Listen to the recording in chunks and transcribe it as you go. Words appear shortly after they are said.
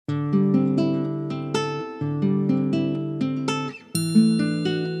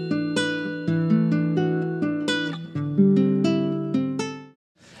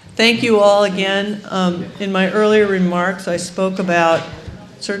Thank you all again. In my earlier remarks, I spoke about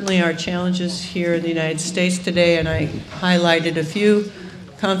certainly our challenges here in the United States today, and I highlighted a few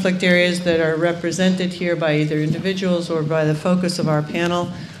conflict areas that are represented here by either individuals or by the focus of our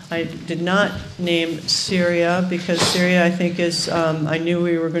panel. I did not name Syria because Syria, I think, is, I knew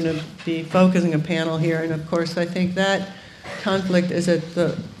we were going to be focusing a panel here, and of course I think that conflict is at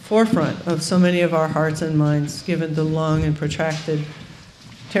the forefront of so many of our hearts and minds, given the long and protracted,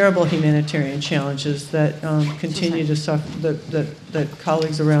 terrible humanitarian challenges that continue to suffer, that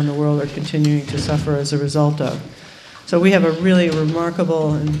colleagues around the world are continuing to suffer as a result of. So we have a really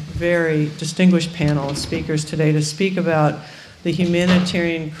remarkable and very distinguished panel of speakers today to speak about the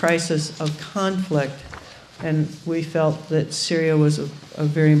humanitarian crisis of conflict, and we felt that Syria was a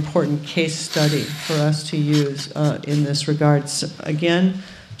very important case study for us to use in this regard. So again,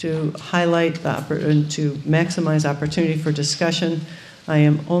 to highlight and to maximize opportunity for discussion, I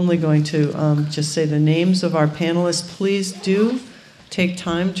am only going to just say the names of our panelists. Please do take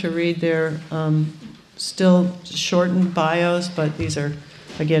time to read their still shortened bios, but these are,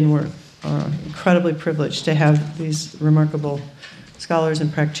 again, we're incredibly privileged to have these remarkable scholars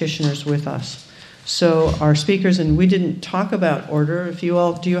and practitioners with us. So our speakers, and we didn't talk about order. If you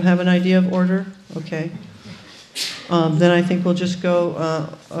all, do you have an idea of order? Okay. Then I think we'll just go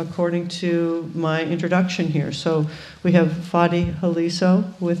according to my introduction here. So we have Fadi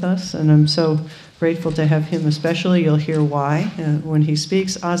Haliso with us, and I'm so grateful to have him especially. You'll hear why when he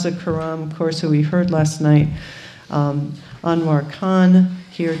speaks. Azza Karam, of course, who we heard last night. Anwar Khan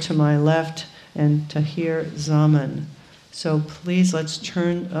here to my left, and Tahir Zaman. So please, let's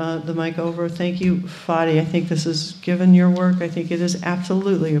turn the mic over. Thank you, Fadi. I think this is, given your work, I think it is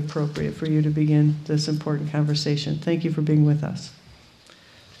absolutely appropriate for you to begin this important conversation. Thank you for being with us.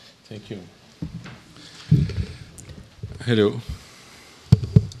 Thank you. Hello.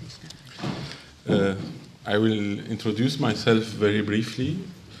 I will introduce myself very briefly.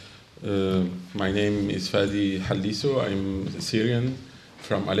 My name is Fadi Haliso. I'm Syrian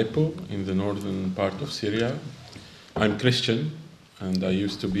from Aleppo in the northern part of Syria. I'm Christian, and I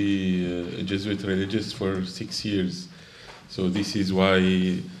used to be a Jesuit religious for 6 years. So this is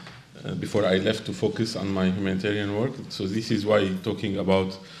why, before I left to focus on my humanitarian work, so this is why talking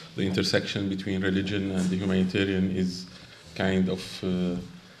about the intersection between religion and the humanitarian is kind of a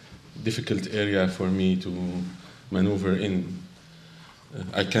difficult area for me to maneuver in.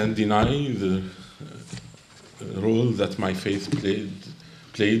 I can't deny the role that my faith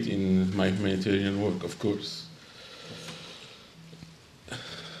played in my humanitarian work, of course.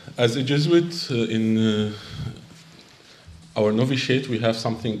 As a Jesuit, in our novitiate, we have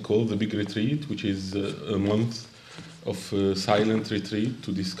something called the Big Retreat, which is a month of silent retreat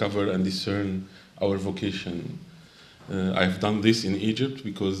to discover and discern our vocation. I've done this in Egypt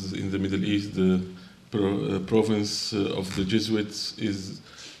because in the Middle East, the province of the Jesuits is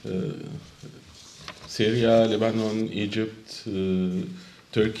Syria, Lebanon, Egypt,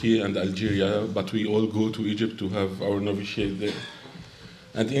 Turkey, and Algeria, but we all go to Egypt to have our novitiate there.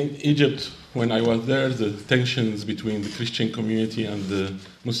 And in Egypt, when I was there, the tensions between the Christian community and the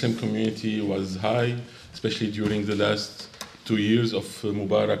Muslim community was high, especially during the last 2 years of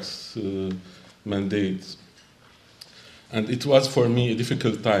Mubarak's mandate. And it was for me a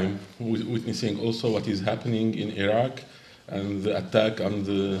difficult time witnessing also what is happening in Iraq and the attack on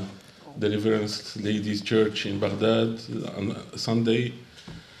the Deliverance Ladies Church in Baghdad on Sunday.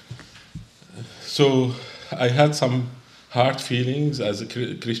 So I had some hard feelings as a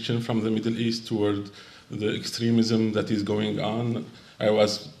Christian from the Middle East toward the extremism that is going on. I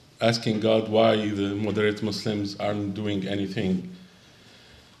was asking God why the moderate Muslims aren't doing anything.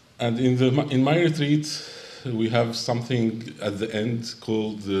 And in my retreat, we have something at the end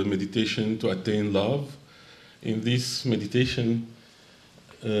called the meditation to attain love. In this meditation,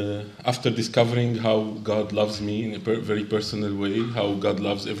 after discovering how God loves me in a very personal way, how God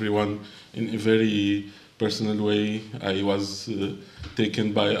loves everyone in a very personal way, I was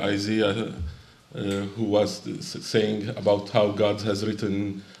taken by Isaiah, who was saying about how God has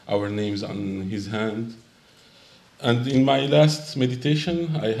written our names on his hand. And in my last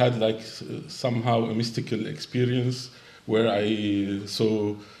meditation, I had like somehow a mystical experience where I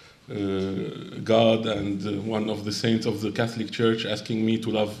saw God and one of the saints of the Catholic Church asking me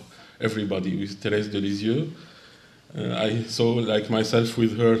to love everybody, with Thérèse de Lisieux. I saw like myself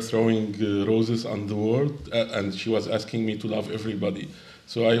with her throwing roses on the world, and she was asking me to love everybody.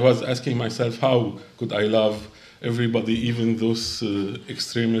 So I was asking myself, how could I love everybody, even those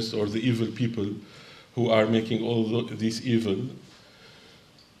extremists or the evil people who are making all this evil?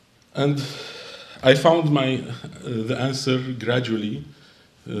 And I found the answer gradually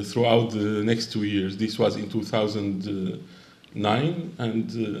throughout the next 2 years. This was in 2009,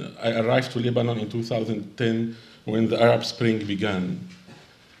 and I arrived to Lebanon in 2010 when the Arab Spring began.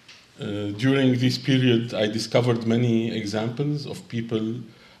 During this period, I discovered many examples of people.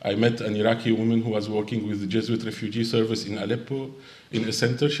 I met an Iraqi woman who was working with the Jesuit Refugee Service in Aleppo in a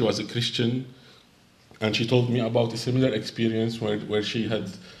center. She was a Christian, and she told me about a similar experience where she had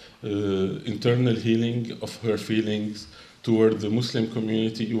internal healing of her feelings toward the Muslim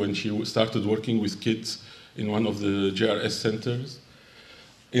community when she started working with kids in one of the JRS centers.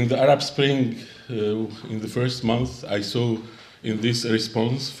 In the Arab Spring, in the first month, I saw in this a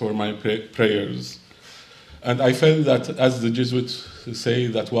response for my prayers. And I felt that, as the Jesuits say,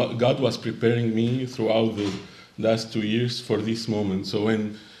 that God was preparing me throughout the last 2 years for this moment. So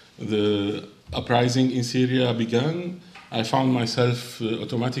when the uprising in Syria began, I found myself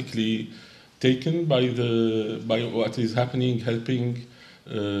automatically taken by what is happening, helping,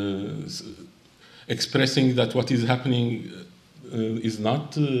 expressing that what is happening is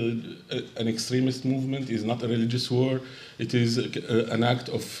not an extremist movement, is not a religious war. It is an act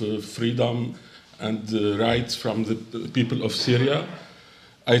of freedom and rights from the people of Syria.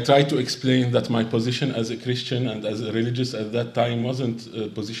 I tried to explain that my position as a Christian and as a religious at that time wasn't a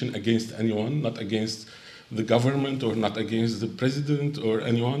position against anyone, not against the government or not against the president or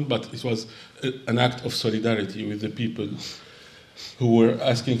anyone, but it was an act of solidarity with the people who were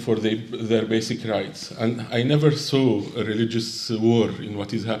asking for their basic rights. And I never saw a religious war in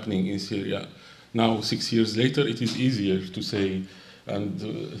what is happening in Syria. Now, 6 years later, it is easier to say, and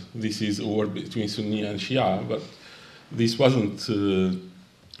this is a war between Sunni and Shia, but this wasn't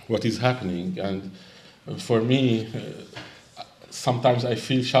what is happening. And for me, sometimes I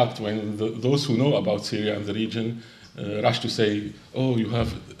feel shocked when those who know about Syria and the region rush to say, oh, you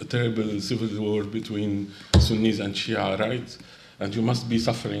have a terrible civil war between Sunnis and Shia, right? And you must be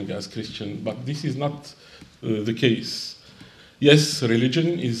suffering as Christian. But this is not the case. Yes,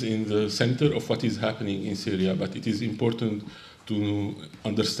 religion is in the center of what is happening in Syria, but it is important to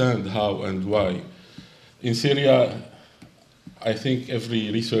understand how and why. In Syria, I think every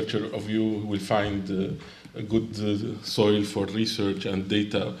researcher of you will find a good soil for research and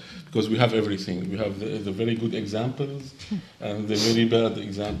data, because we have everything. We have the very good examples and the very bad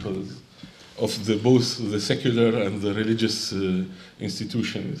examples of both the secular and the religious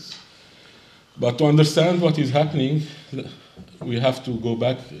institutions. But to understand what is happening, we have to go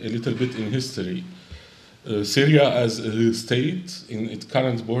back a little bit in history. Syria as a state in its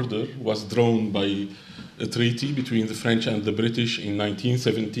current border was drawn by a treaty between the French and the British in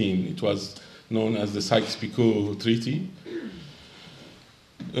 1917. It was known as the Sykes-Picot Treaty.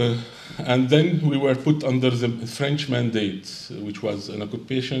 And then we were put under the French mandate, which was an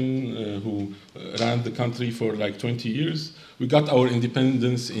occupation who ran the country for like 20 years. We got our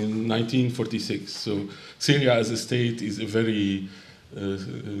independence in 1946. So Syria as a state is a very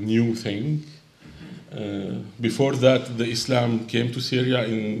new thing. Before that, the Islam came to Syria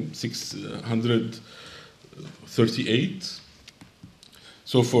in 638.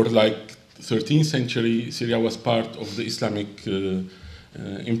 So for like 13th century, Syria was part of the Islamic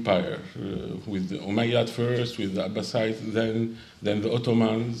empire, with the Umayyad first, with the Abbasides, then the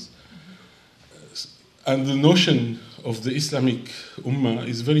Ottomans. And the notion of the Islamic Ummah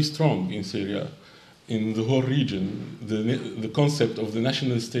is very strong in Syria, in the whole region. The concept of the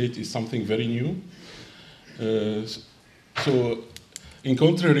national state is something very new. So, in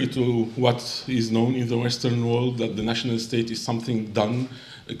contrary to what is known in the Western world, that the national state is something done,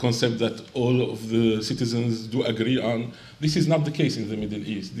 a concept that all of the citizens do agree on, this is not the case in the Middle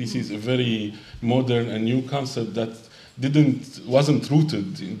East. This is a very modern and new concept that wasn't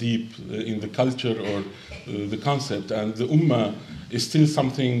rooted deep in the culture or the concept. And the Ummah is still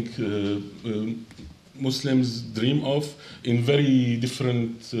something Muslims dream of in very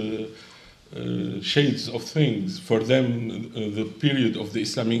different shades of things. For them, the period of the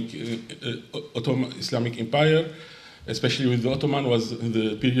Islamic Empire, especially with the Ottoman, was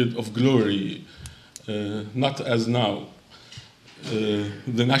the period of glory, not as now.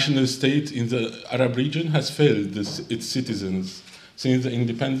 The national state in the Arab region has failed its citizens. Since the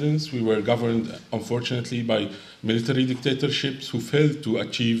independence, we were governed, unfortunately, by military dictatorships who failed to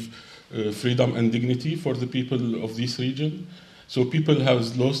achieve freedom and dignity for the people of this region. So people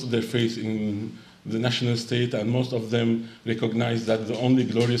have lost their faith in the national state, and most of them recognize that the only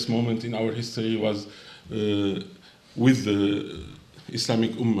glorious moment in our history was with the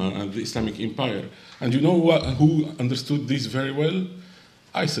Islamic Ummah and the Islamic Empire. And you know who understood this very well?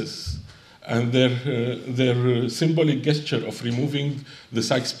 ISIS. And their symbolic gesture of removing the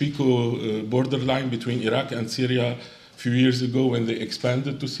Sykes-Picot borderline between Iraq and Syria few years ago when they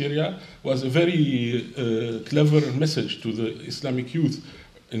expanded to Syria was a very clever message to the Islamic youth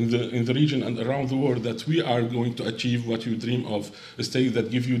in the region and around the world, that we are going to achieve what you dream of, a state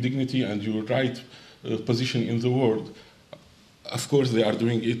that gives you dignity and your right position in the world. Of course, they are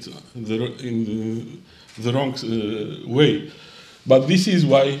doing it in the wrong way. But this is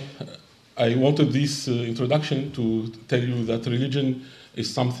why I wanted this introduction to tell you that religion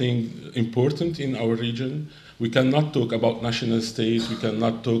is something important in our region. We cannot talk about national state, we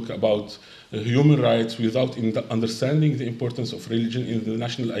cannot talk about human rights without understanding the importance of religion in the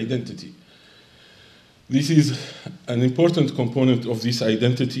national identity. This is an important component of this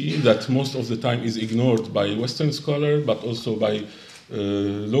identity that most of the time is ignored by Western scholars, but also by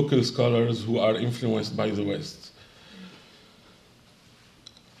local scholars who are influenced by the West.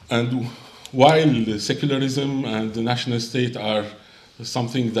 And while secularism and the national state are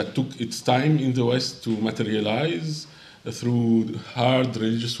something that took its time in the West to materialize through hard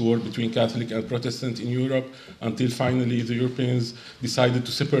religious war between Catholic and Protestant in Europe, until finally the Europeans decided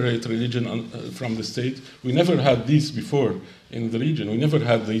to separate religion from the state. We never had this before in the region. We never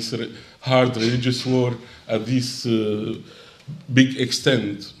had this hard religious war at this big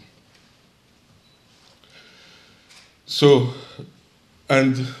extent. So,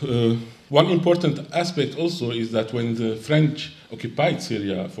 and one important aspect also is that when the French occupied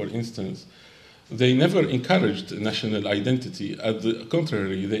Syria, for instance, they never encouraged national identity. At the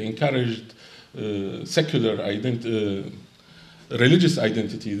contrary, they encouraged secular religious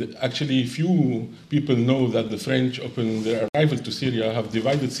identity. Actually, few people know that the French, upon their arrival to Syria, have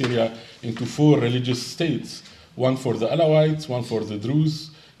divided Syria into 4 religious states: one for the Alawites, one for the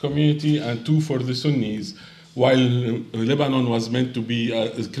Druze community, and 2 for the Sunnis, while Lebanon was meant to be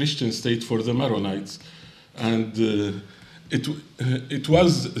a Christian state for the Maronites. And it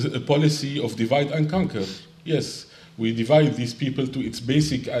was a policy of divide and conquer. Yes, we divide these people to its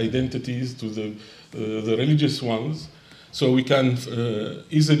basic identities, to the religious ones, so we can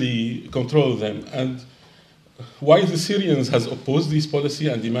easily control them. And why the Syrians has opposed this policy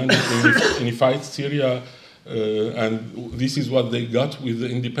and demanded unified Syria, and this is what they got with the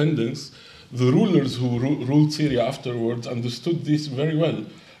independence, the rulers who ruled Syria afterwards understood this very well,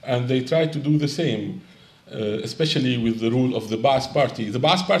 and they tried to do the same. Especially with the rule of the Ba'ath Party. The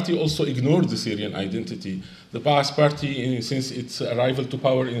Ba'ath Party also ignored the Syrian identity. The Ba'ath Party, since its arrival to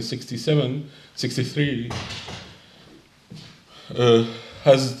power in 63,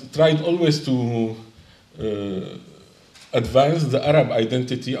 has tried always to advance the Arab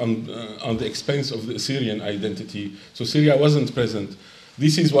identity on the expense of the Syrian identity. So Syria wasn't present.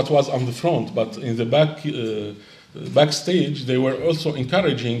 This is what was on the front, but in the backstage, they were also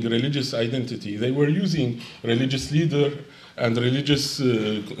encouraging religious identity. They were using religious leaders and religious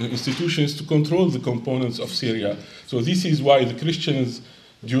institutions to control the components of Syria. So this is why the Christians,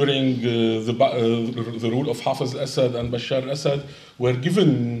 during the rule of Hafez al-Assad and Bashar al-Assad, were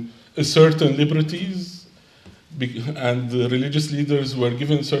given certain liberties, and the religious leaders were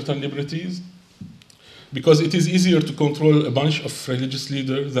given certain liberties, because it is easier to control a bunch of religious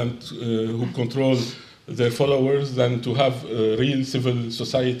leaders than who control their followers, than to have a real civil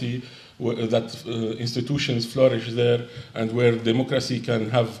society that institutions flourish there, and where democracy can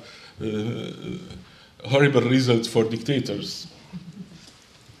have horrible results for dictators.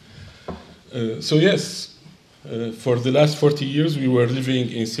 So yes, for the last 40 years we were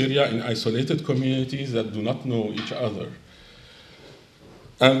living in Syria in isolated communities that do not know each other.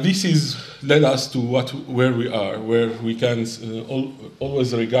 And this is led us to where we are, where we can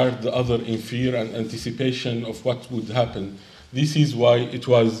always regard the other in fear and anticipation of what would happen. This is why it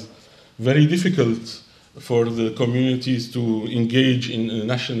was very difficult for the communities to engage in a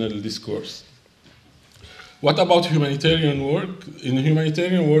national discourse. What about humanitarian work? In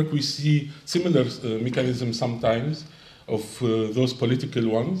humanitarian work, we see similar mechanisms sometimes of those political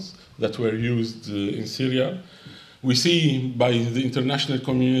ones that were used in Syria. We see by the international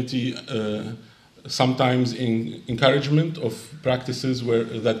community sometimes in encouragement of practices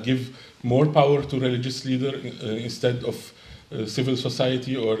that give more power to religious leaders instead of civil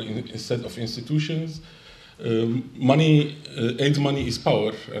society or instead of institutions. Aid money is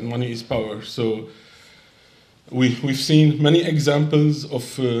power, and money is power. So we've seen many examples of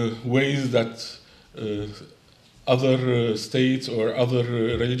ways that other states or other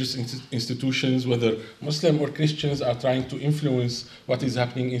religious institutions, whether Muslim or Christians, are trying to influence what is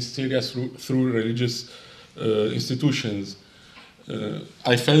happening in Syria through religious institutions.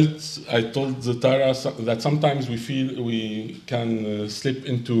 I told Tara that sometimes we feel we can slip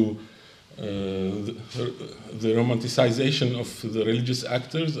into the romanticization of the religious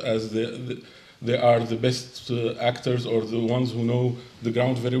actors as they are the best actors or the ones who know the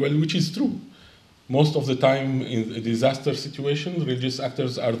ground very well, which is true. Most of the time in a disaster situation, religious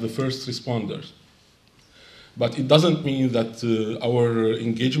actors are the first responders. But it doesn't mean that our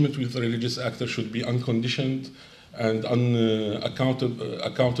engagement with religious actors should be unconditioned and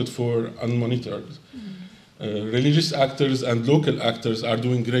accounted for, unmonitored. Religious actors and local actors are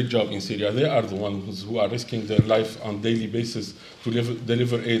doing a great job in Syria. They are the ones who are risking their life on a daily basis to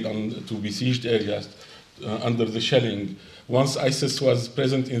deliver aid to besieged areas under the shelling. Once ISIS was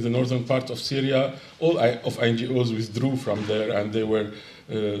present in the northern part of Syria, all of NGOs withdrew from there, and they were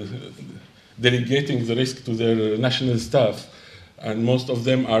delegating the risk to their national staff. And most of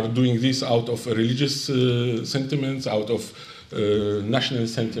them are doing this out of religious sentiments, out of national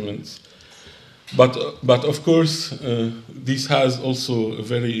sentiments. But of course, this has also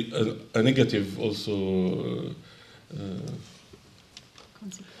a negative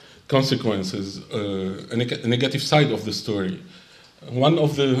consequences, a negative side of the story.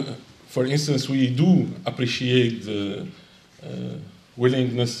 For instance, we do appreciate the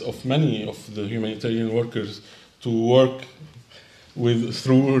willingness of many of the humanitarian workers to work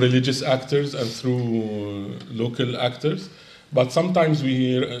through religious actors and through local actors. But sometimes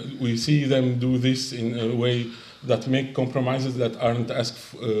we see them do this in a way that make compromises that aren't asked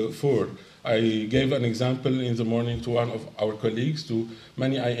for. I gave an example in the morning to one of our colleagues, to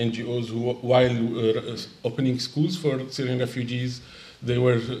many NGOs who, while opening schools for Syrian refugees, they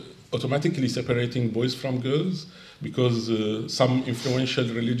were automatically separating boys from girls because some influential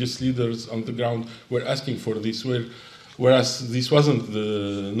religious leaders on the ground were asking for this, whereas this wasn't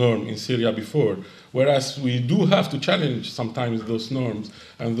the norm in Syria before. Whereas we do have to challenge sometimes those norms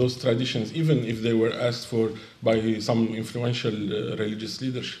and those traditions, even if they were asked for by some influential religious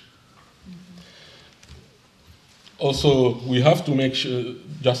leadership. Also, we have to make sure,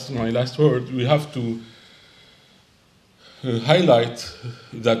 just my last word, we have to highlight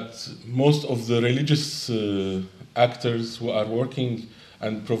that most of the religious actors who are working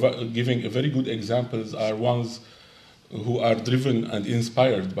and giving very good examples are ones who are driven and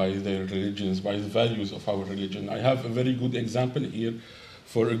inspired by their religions, by the values of our religion. I have a very good example here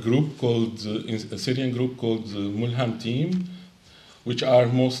for a group called, a Syrian group called the Mulham Team, which are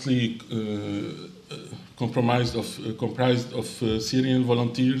mostly comprised of Syrian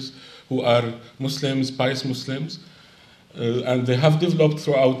volunteers who are Muslims, pious Muslims. And they have developed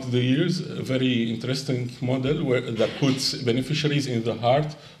throughout the years a very interesting model that puts beneficiaries in the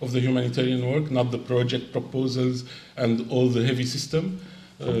heart of the humanitarian work, not the project proposals and all the heavy system.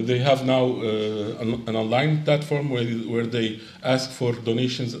 They have now an online platform where they ask for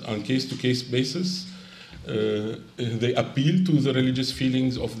donations on case-to-case basis. They appeal to the religious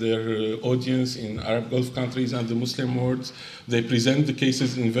feelings of their audience in Arab Gulf countries and the Muslim world. They present the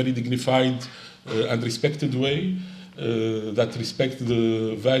cases in a very dignified and respected way. That respect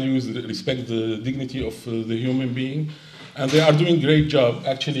the values, respect the dignity of the human being. And they are doing a great job.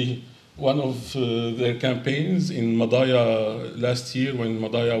 Actually, one of their campaigns in Madaya last year, when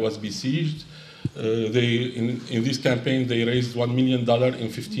Madaya was besieged, in this campaign they raised $1 million in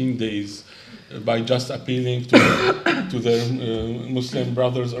 15 days by just appealing to their Muslim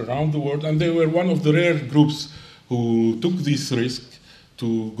brothers around the world. And they were one of the rare groups who took this risk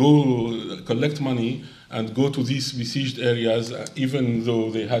to go collect money and go to these besieged areas, even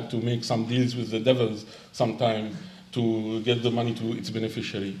though they had to make some deals with the devils sometime to get the money to its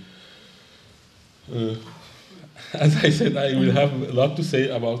beneficiary. As I said, I will have a lot to say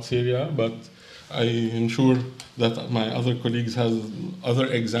about Syria, but I am sure that my other colleagues have other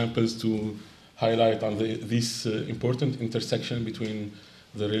examples to highlight on this important intersection between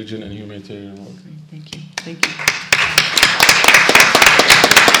the religion and humanitarian work. Thank you. Thank you.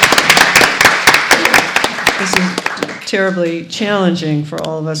 This is terribly challenging for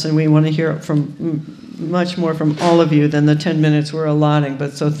all of us, and we want to hear from much more from all of you than the 10 minutes we're allotting.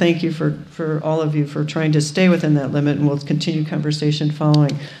 But so thank you for all of you for trying to stay within that limit, and we'll continue conversation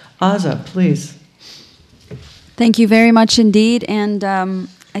following. Aza, please. Thank you very much indeed. And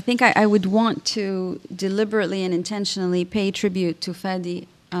I think I would want to deliberately and intentionally pay tribute to Fadi,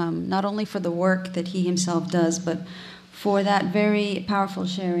 not only for the work that he himself does, but for that very powerful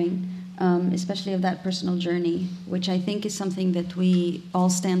sharing. Especially of that personal journey, which I think is something that we all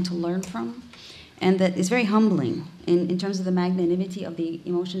stand to learn from, and that is very humbling in terms of the magnanimity of the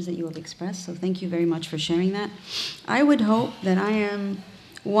emotions that you have expressed. So thank you very much for sharing that. I would hope that I am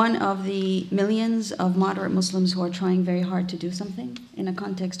one of the millions of moderate Muslims who are trying very hard to do something in a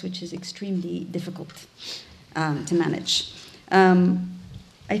context which is extremely difficult to manage.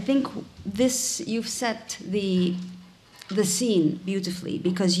 I think you've set the the scene beautifully,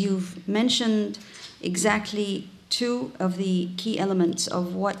 because you've mentioned exactly two of the key elements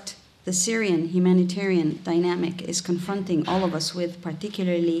of what the Syrian humanitarian dynamic is confronting all of us with,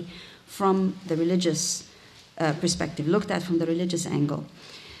 particularly from the religious perspective, looked at from the religious angle.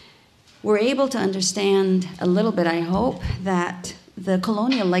 We're able to understand a little bit, I hope, that the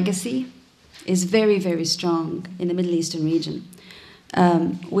colonial legacy is very, very strong in the Middle Eastern region,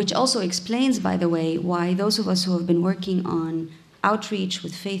 which also explains, by the way, why those of us who have been working on outreach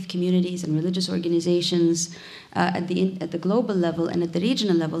with faith communities and religious organizations at the global level and at the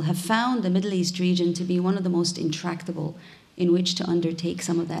regional level have found the Middle East region to be one of the most intractable in which to undertake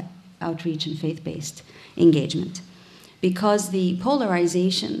some of that outreach and faith-based engagement. Because the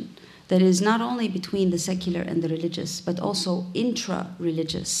polarization that is not only between the secular and the religious, but also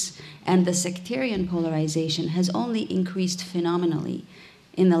intra-religious, and the sectarian polarization has only increased phenomenally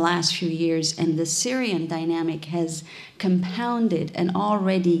in the last few years, and the Syrian dynamic has compounded an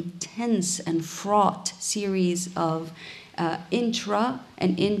already tense and fraught series of intra-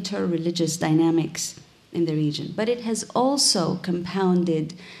 and inter-religious dynamics in the region. But it has also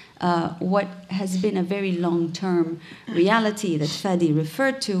compounded what has been a very long-term reality that Fadi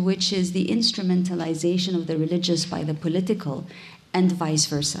referred to, which is the instrumentalization of the religious by the political, and vice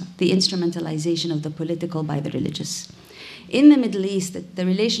versa, the instrumentalization of the political by the religious. In the Middle East, the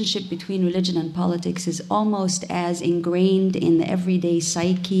relationship between religion and politics is almost as ingrained in the everyday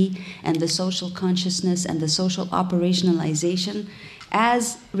psyche and the social consciousness and the social operationalization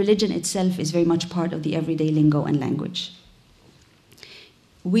as religion itself is very much part of the everyday lingo and language.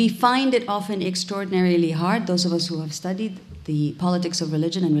 We find it often extraordinarily hard, those of us who have studied the politics of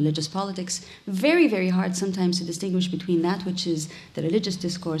religion and religious politics, very, very hard sometimes to distinguish between that which is the religious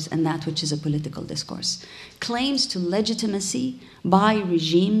discourse and that which is a political discourse. Claims to legitimacy by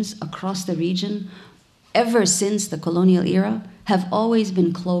regimes across the region, ever since the colonial era, have always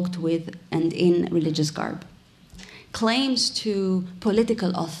been cloaked with and in religious garb. Claims to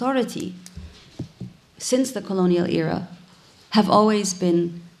political authority since the colonial era have always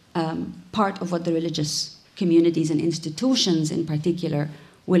been part of what the religious communities and institutions in particular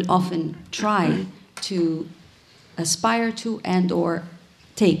will often try to aspire to and or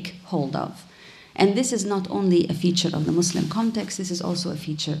take hold of. And this is not only a feature of the Muslim context, this is also a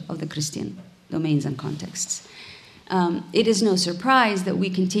feature of the Christian domains and contexts. It is no surprise that we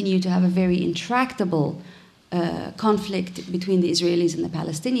continue to have a very intractable conflict between the Israelis and the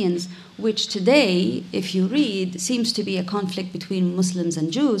Palestinians, which today, if you read, seems to be a conflict between Muslims and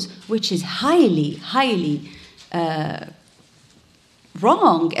Jews, which is highly, highly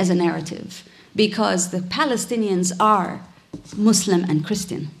wrong as a narrative, because the Palestinians are Muslim and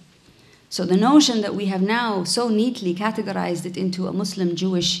Christian. So the notion that we have now so neatly categorized it into a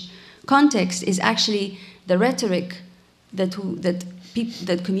Muslim-Jewish context is actually the rhetoric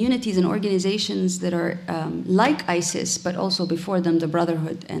that communities and organizations that are like ISIS, but also before them the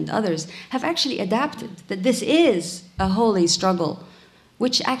Brotherhood and others, have actually adapted, that this is a holy struggle,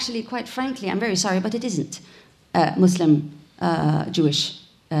 which actually, quite frankly, I'm very sorry, but it isn't Muslim-Jewish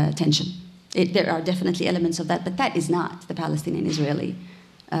tension. There are definitely elements of that, but that is not the Palestinian-Israeli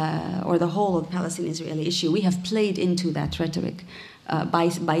or the whole of the Palestinian-Israeli issue. We have played into that rhetoric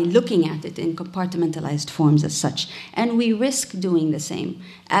by looking at it in compartmentalized forms as such. And we risk doing the same,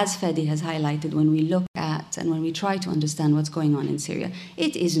 as Fadi has highlighted, when we look at and when we try to understand what's going on in Syria.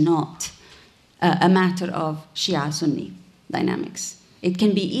 It is not a matter of Shia-Sunni dynamics. It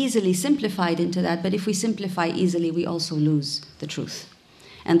can be easily simplified into that, but if we simplify easily, we also lose the truth.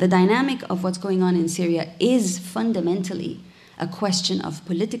 And the dynamic of what's going on in Syria is fundamentally a question of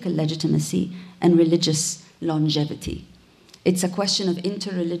political legitimacy and religious longevity. It's a question of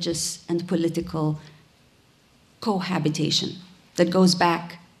interreligious and political cohabitation that goes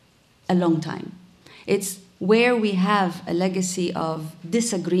back a long time. It's where we have a legacy of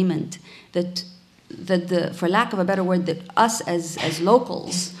disagreement that for lack of a better word, that us as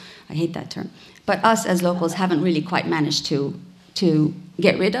locals, I hate that term, but us as locals haven't really quite managed to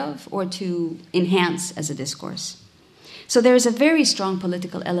get rid of or to enhance as a discourse. So there is a very strong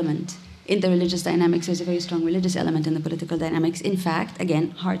political element in the religious dynamics. There's a very strong religious element in the political dynamics. In fact,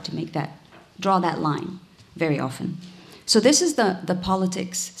 again, hard to draw that line very often. So this is the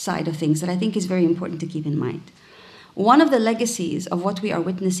politics side of things that I think is very important to keep in mind. One of the legacies of what we are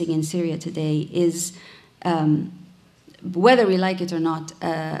witnessing in Syria today is, whether we like it or not,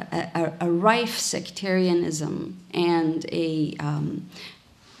 a rife sectarianism and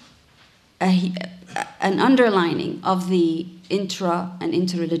an underlining of the intra- and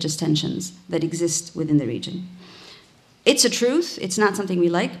interreligious tensions that exist within the region. It's a truth, it's not something we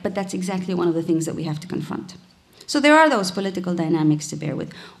like, but that's exactly one of the things that we have to confront. So there are those political dynamics to bear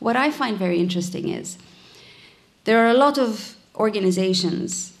with. What I find very interesting is there are a lot of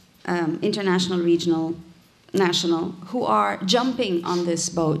organizations, international, regional, national, who are jumping on this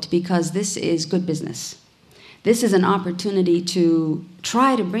boat because this is good business. This is an opportunity to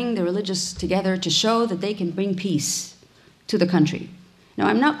try to bring the religious together to show that they can bring peace to the country. Now,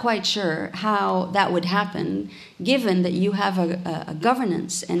 I'm not quite sure how that would happen, given that you have a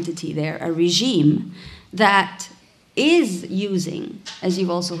governance entity there, a regime that is using, as you've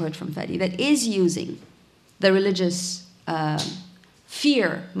also heard from Fadi, that is using the religious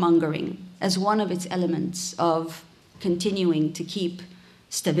fear-mongering as one of its elements of continuing to keep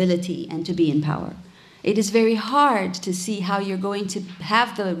stability and to be in power. It is very hard to see how you're going to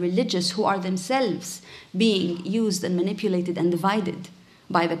have the religious who are themselves being used and manipulated and divided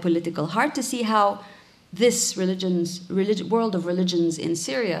by the political. Hard to see how this world of religions in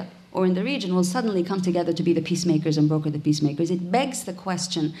Syria or in the region will suddenly come together to be the peacemakers and broker the peacemakers. It begs the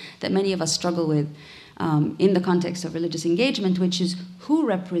question that many of us struggle with in the context of religious engagement, which is who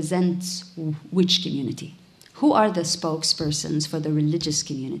represents which community? Who are the spokespersons for the religious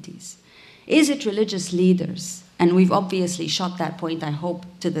communities? Is it religious leaders? And we've obviously shot that point, I hope,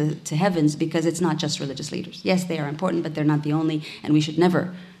 to heavens, because it's not just religious leaders. Yes, they are important, but they're not the only, and we should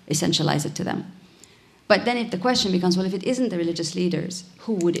never essentialize it to them. But then if the question becomes, well, if it isn't the religious leaders,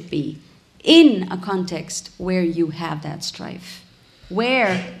 who would it be? In a context where you have that strife,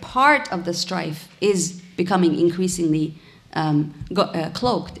 where part of the strife is becoming increasingly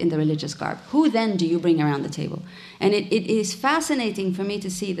cloaked in the religious garb, who then do you bring around the table? And it is fascinating for me to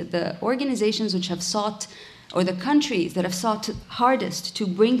see that the organizations which have sought, or the countries that have sought hardest to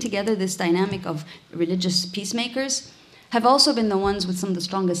bring together this dynamic of religious peacemakers, have also been the ones with some of the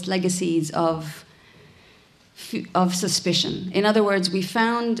strongest legacies of suspicion. In other words, we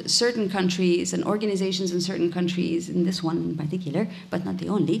found certain countries and organizations in certain countries, in this one in particular, but not the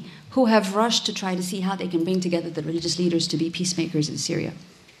only, who have rushed to try to see how they can bring together the religious leaders to be peacemakers in Syria.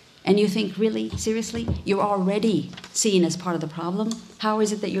 And you think, really, seriously, you're already seen as part of the problem? How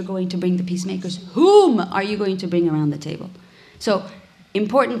is it that you're going to bring the peacemakers? Whom are you going to bring around the table? So,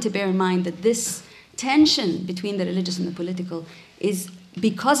 important to bear in mind that this tension between the religious and the political is,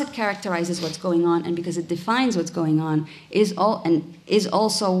 because it characterizes what's going on and because it defines what's going on, is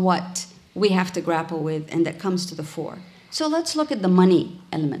also what we have to grapple with and that comes to the fore. So let's look at the money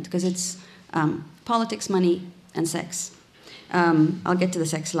element, because it's politics, money, and sex. I'll get to the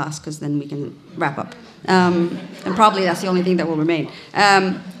sex last, because then we can wrap up. And probably that's the only thing that will remain.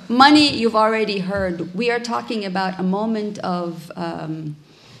 Money, you've already heard. We are talking about a moment of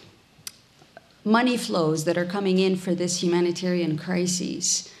money flows that are coming in for this humanitarian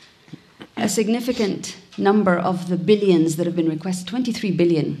crisis. A significant number of the billions that have been requested, 23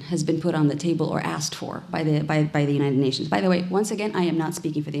 billion, has been put on the table or asked for by the United Nations. By the way, once again, I am not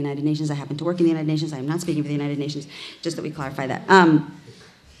speaking for the United Nations. I happen to work in the United Nations. I am not speaking for the United Nations, just that we clarify that.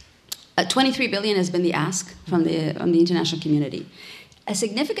 23 billion has been the ask from the international community. A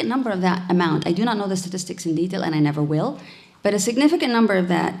significant number of that amount, I do not know the statistics in detail, and I never will, but a significant number of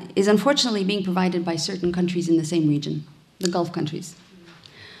that is unfortunately being provided by certain countries in the same region, the Gulf countries.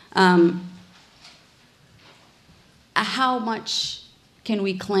 How much can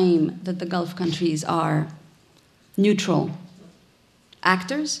we claim that the Gulf countries are neutral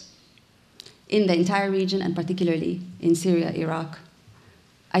actors in the entire region, and particularly in Syria, Iraq?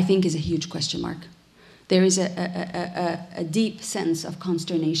 I think is a huge question mark. There is a deep sense of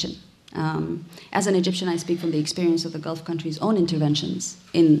consternation. As an Egyptian, I speak from the experience of the Gulf countries' own interventions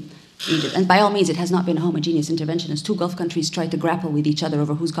in Egypt. And by all means, it has not been a homogeneous intervention, as two Gulf countries try to grapple with each other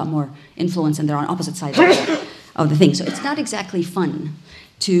over who's got more influence, and they're on opposite sides of the thing. So it's not exactly fun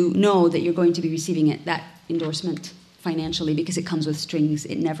to know that you're going to be receiving that endorsement financially, because it comes with strings.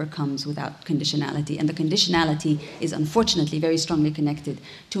 It never comes without conditionality. And the conditionality is unfortunately very strongly connected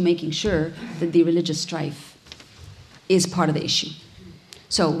to making sure that the religious strife is part of the issue.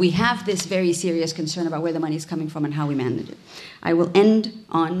 So we have this very serious concern about where the money is coming from and how we manage it. I will end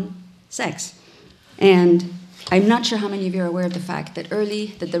on sex. And I'm not sure how many of you are aware of the fact that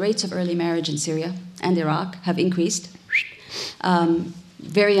the rates of early marriage in Syria and Iraq have increased.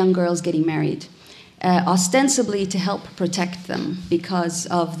 Very young girls getting married, ostensibly to help protect them because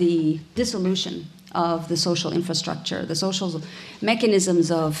of the dissolution of the social infrastructure. The social mechanisms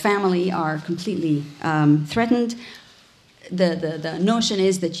of family are completely threatened. The notion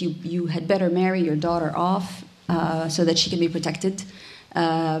is that you had better marry your daughter off so that she can be protected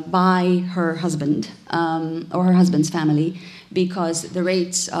by her husband or her husband's family, because the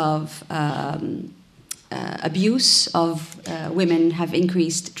rates of abuse of women have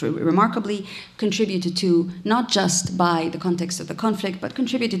increased remarkably, contributed to not just by the context of the conflict, but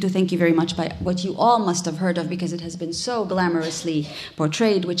contributed to, thank you very much, by what you all must have heard of because it has been so glamorously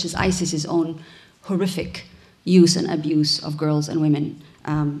portrayed, which is ISIS's own horrific use and abuse of girls and women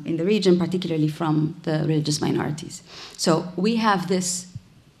in the region, particularly from the religious minorities. So we have this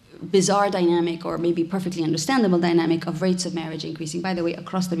bizarre dynamic, or maybe perfectly understandable dynamic, of rates of marriage increasing, by the way,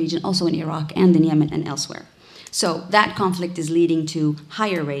 across the region, also in Iraq and in Yemen and elsewhere. So that conflict is leading to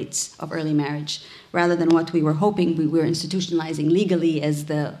higher rates of early marriage, rather than what we were hoping we were institutionalizing legally as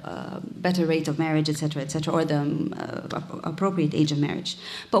the better rate of marriage, et cetera, or the appropriate age of marriage.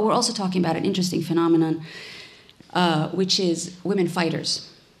 But we're also talking about an interesting phenomenon, which is women fighters.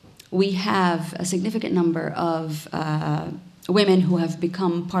 We have a significant number of women who have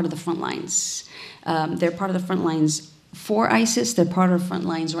become part of the front lines. They're part of the front lines for ISIS. They're part of the front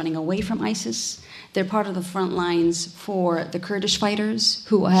lines running away from ISIS. They're part of the front lines for the Kurdish fighters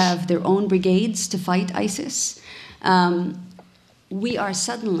who have their own brigades to fight ISIS. We are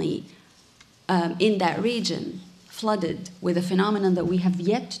suddenly, in that region, flooded with a phenomenon that we have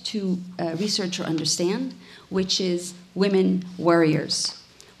yet to research or understand, which is women warriors.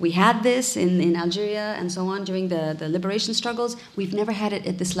 We had this in Algeria and so on during the liberation struggles. We've never had it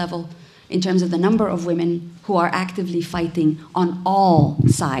at this level in terms of the number of women who are actively fighting on all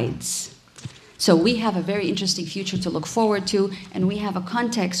sides. So we have a very interesting future to look forward to, and we have a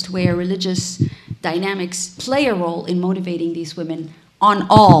context where religious dynamics play a role in motivating these women on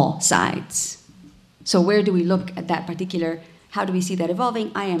all sides. So where do we look at that particular, how do we see that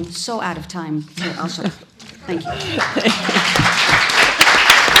evolving? I am so out of time, so I'll shut up. Thank you.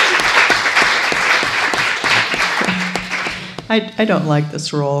 I don't like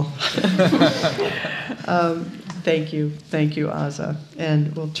this role. Thank you, Aza.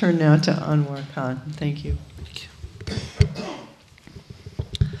 And we'll turn now to Anwar Khan. Thank you.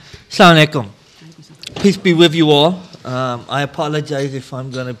 Assalamu alaikum. Peace be with you all. I apologize if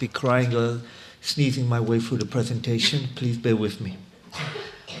I'm going to be crying or sneezing my way through the presentation. Please bear with me.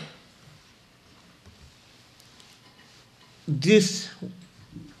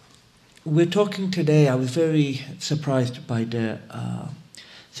 We're talking today, I was very surprised by the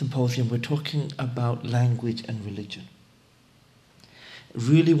symposium. We're talking about language and religion.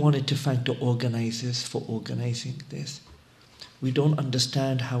 Really wanted to thank the organizers for organizing this. We don't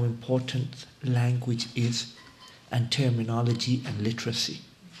understand how important language is, and terminology and literacy.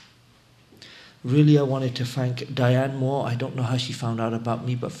 Really, I wanted to thank Diane Moore. I don't know how she found out about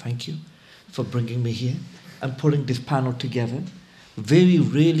me, but thank you for bringing me here and putting this panel together. Very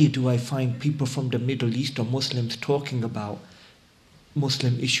rarely do I find people from the Middle East or Muslims talking about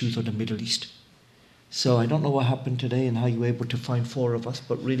Muslim issues of the Middle East. So I don't know what happened today and how you were able to find 4 of us,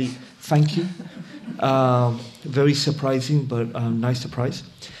 but really, thank you. Very surprising, but nice surprise.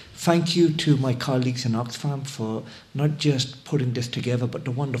 Thank you to my colleagues in Oxfam for not just putting this together, but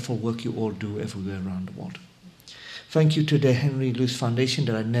the wonderful work you all do everywhere around the world. Thank you to the Henry Luce Foundation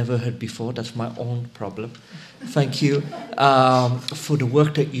that I never heard before. That's my own problem. Thank you for the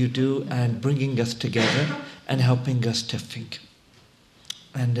work that you do and bringing us together and helping us to think.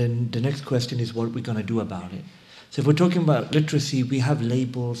 And then the next question is what we're going to do about it. So if we're talking about literacy, we have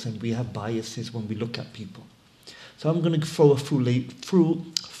labels and we have biases when we look at people. So I'm going to throw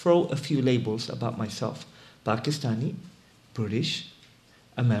a few labels about myself. Pakistani, British,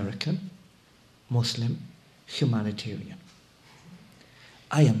 American, Muslim, humanitarian.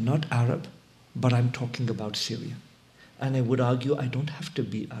 I am not Arab, but I'm talking about Syria. And I would argue I don't have to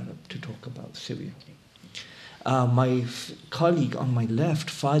be Arab to talk about Syria. My colleague on my left,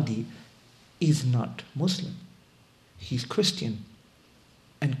 Fadi, is not Muslim. He's Christian.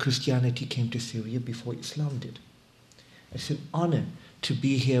 And Christianity came to Syria before Islam did. It's an honor to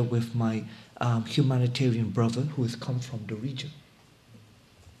be here with my humanitarian brother who has come from the region.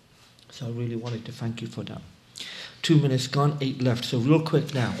 So I really wanted to thank you for that. 2 minutes gone, 8 left. So real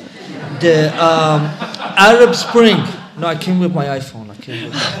quick now. The Arab Spring. No, I came with my iPhone.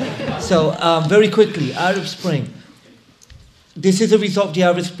 So very quickly, Arab Spring. This is a result of the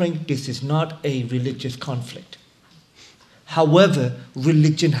Arab Spring. This is not a religious conflict. However,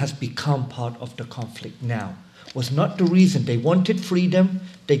 religion has become part of the conflict now. Was not the reason. They wanted freedom.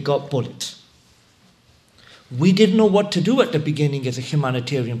 They got bullets. We didn't know what to do at the beginning as a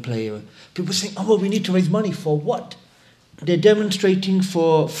humanitarian player. People saying, oh, well, we need to raise money for what? They're demonstrating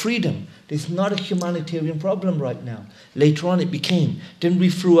for freedom. There's not a humanitarian problem right now. Later on it became. Then we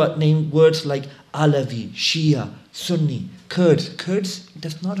threw out words like Alawi, Shia, Sunni, Kurds. Kurds,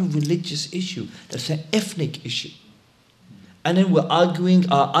 that's not a religious issue. That's an ethnic issue. And then we're arguing,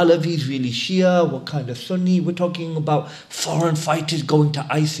 are Alavis really Shia? What kind of Sunni? We're talking about foreign fighters going to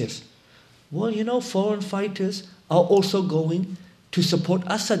ISIS. Well, you know, foreign fighters are also going to support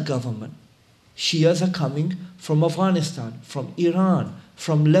Assad government. Shias are coming from Afghanistan, from Iran,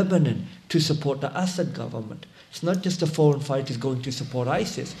 from Lebanon to support the Assad government. It's not just the foreign fighters going to support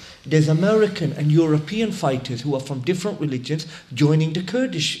ISIS. There's American and European fighters who are from different religions joining the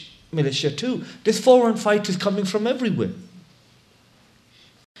Kurdish militia too. There's foreign fighters coming from everywhere.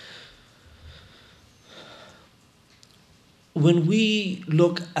 When we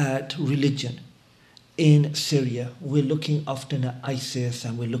look at religion in Syria, we're looking often at ISIS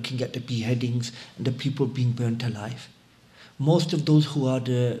and we're looking at the beheadings and the people being burnt alive. Most of those who are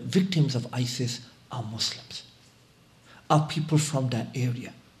the victims of ISIS are Muslims, are people from that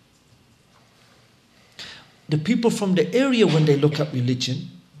area. The people from the area, when they look at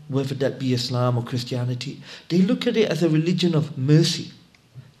religion, whether that be Islam or Christianity, they look at it as a religion of mercy,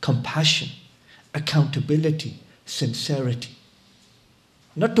 compassion, accountability, sincerity.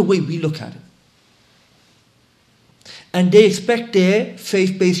 Not the way we look at it. And they expect their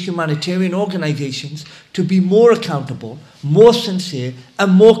faith-based humanitarian organizations to be more accountable, more sincere,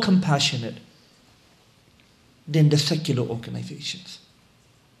 and more compassionate than the secular organizations.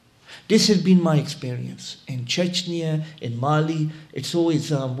 This has been my experience in Chechnya, in Mali. It's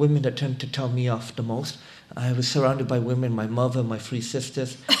always women that tend to tell me off the most. I was surrounded by women, my mother, my three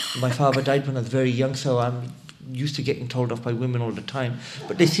sisters. My father died when I was very young, so I'm used to getting told off by women all the time.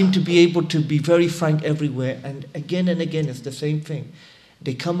 But they seem to be able to be very frank everywhere. And again, it's the same thing.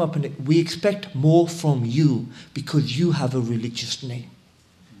 They come up and we expect more from you because you have a religious name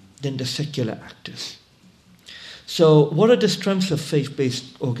than the secular actors. So what are the strengths of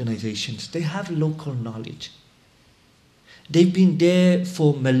faith-based organizations? They have local knowledge. They've been there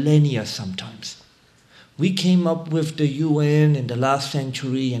for millennia sometimes. We came up with the UN in the last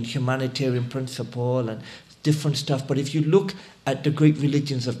century and humanitarian principle and different stuff. But if you look at the great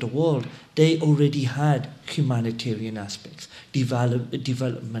religions of the world, they already had humanitarian aspects,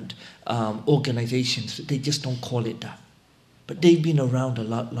 development organizations. They just don't call it that. But they've been around a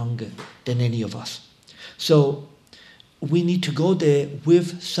lot longer than any of us. So we need to go there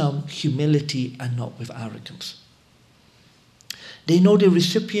with some humility and not with arrogance. They know their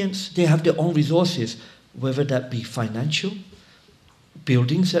recipients, they have their own resources, whether that be financial,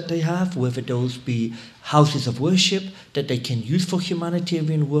 buildings that they have, whether those be houses of worship that they can use for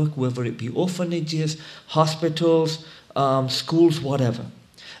humanitarian work, whether it be orphanages, hospitals, schools, whatever.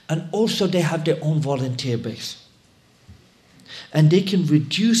 And also they have their own volunteer base. And they can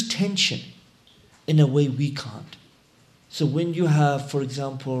reduce tension in a way we can't. So when you have, for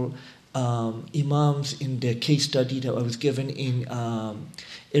example, imams in the case study that I was given in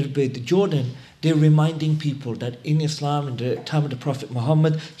Irbid, Jordan, they're reminding people that in Islam, in the time of the Prophet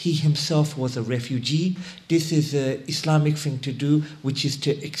Muhammad, he himself was a refugee. This is an Islamic thing to do, which is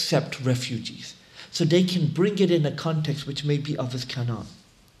to accept refugees. So they can bring it in a context which maybe others cannot.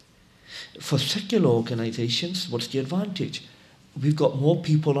 For secular organizations, what's the advantage? We've got more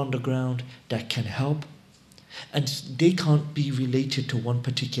people on the ground that can help. And they can't be related to one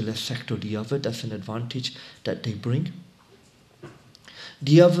particular sect or the other. That's an advantage that they bring.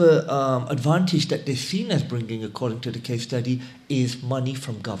 The other advantage that they're seen as bringing, according to the case study, is money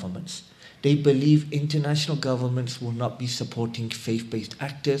from governments. They believe international governments will not be supporting faith-based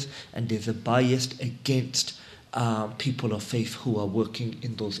actors, and there's a bias against people of faith who are working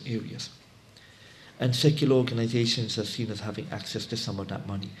in those areas. And secular organizations are seen as having access to some of that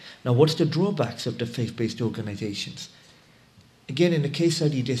money. Now, what's the drawbacks of the faith-based organizations? Again, in the case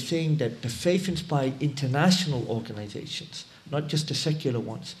study, they're saying that the faith-inspired international organizations, not just the secular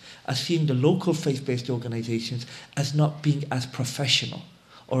ones, are seeing the local faith-based organizations as not being as professional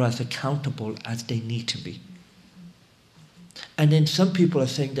or as accountable as they need to be. And then some people are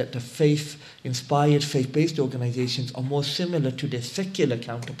saying that the faith-inspired, faith-based organizations are more similar to their secular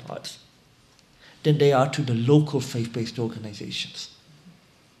counterparts than they are to the local faith-based organizations.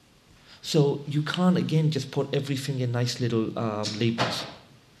 So you can't, again, just put everything in nice little labels.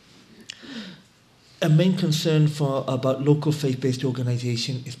 A main concern about local faith-based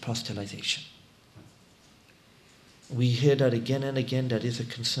organization is proselytization. We hear that again and again, that is a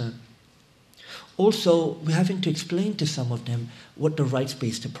concern. Also, we're having to explain to some of them what the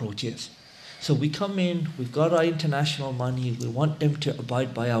rights-based approach is. So we come in, we've got our international money, we want them to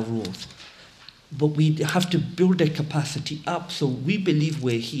abide by our rules. But we have to build their capacity up. So we believe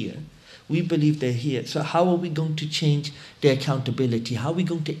we're here. We believe they're here. So how are we going to change their accountability? How are we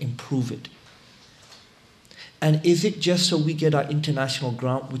going to improve it? And is it just so we get our international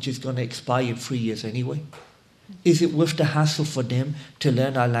grant, which is going to expire in 3 years anyway? Is it worth the hassle for them to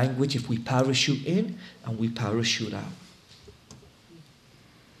learn our language if we parachute in and we parachute out?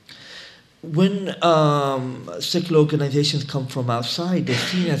 When secular organizations come from outside, they're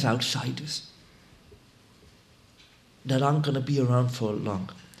seen as outsiders that aren't going to be around for long.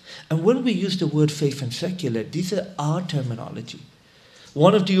 And when we use the word faith and secular, these are our terminology.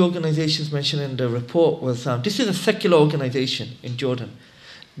 One of the organizations mentioned in the report was, this is a secular organization in Jordan.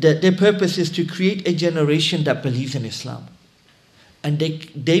 Their purpose is to create a generation that believes in Islam. And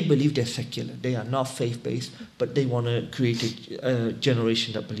they believe they're secular. They are not faith-based, but they want to create a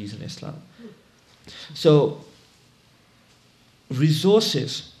generation that believes in Islam. So,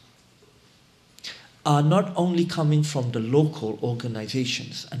 resources are not only coming from the local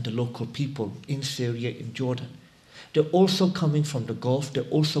organizations and the local people in Syria, in Jordan. They're also coming from the Gulf. They're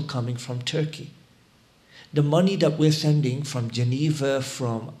also coming from Turkey. The money that we're sending from Geneva,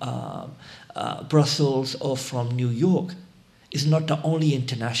 from Brussels, or from New York is not the only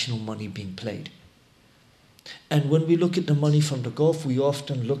international money being played. And when we look at the money from the Gulf, we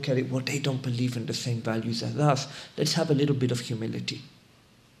often look at it, well, they don't believe in the same values as us. Let's have a little bit of humility.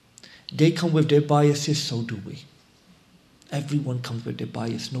 They come with their biases, so do we. Everyone comes with their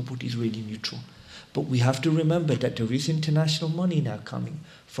bias. Nobody's really neutral. But we have to remember that there is international money now coming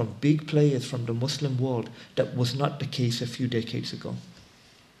from big players from the Muslim world. That was not the case a few decades ago.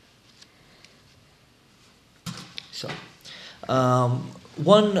 So,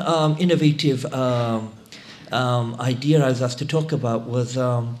 one innovative idea I was asked to talk about was,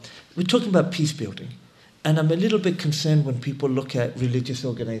 we're talking about peace building. And I'm a little bit concerned when people look at religious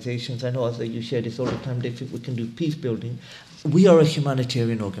organizations. I know, as you share this all the time, they think we can do peace building. We are a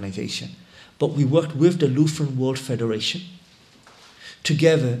humanitarian organization, but we worked with the Lutheran World Federation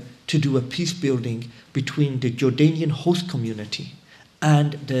together to do a peace building between the Jordanian host community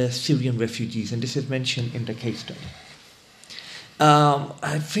and the Syrian refugees. And this is mentioned in the case study.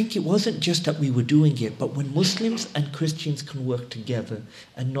 I think it wasn't just that we were doing it, but when Muslims and Christians can work together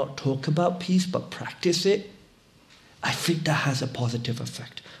and not talk about peace but practice it, I think that has a positive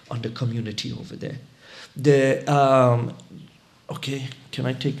effect on the community over there. Okay, can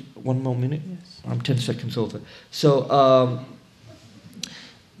I take one more minute? Yes. I'm 10 seconds over. So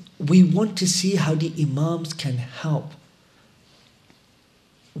we want to see how the imams can help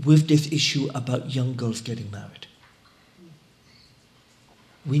with this issue about young girls getting married.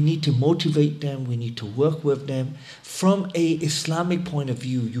 We need to motivate them, we need to work with them. From an Islamic point of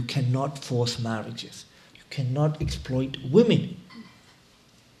view, you cannot force marriages. You cannot exploit women.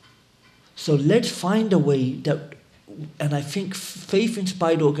 So let's find a way that, and I think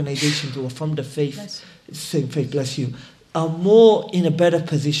faith-inspired organizations who are from the faith, same faith, bless you, are more in a better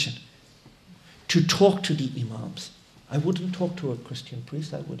position to talk to the imams. I wouldn't talk to a Christian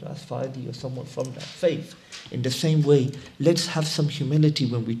priest, I would ask Fadi or someone from that faith. In the same way, let's have some humility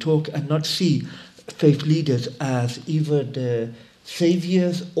when we talk and not see faith leaders as either the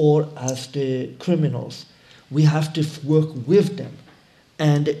saviors or as the criminals. We have to work with them.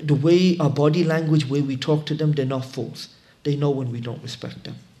 And the way our body language, way we talk to them, they're not fools. They know when we don't respect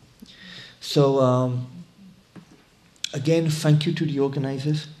them. So, again, thank you to the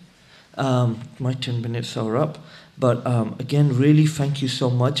organizers. My 10 minutes are up. But again, really thank you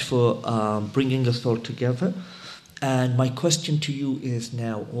so much for bringing us all together. And my question to you is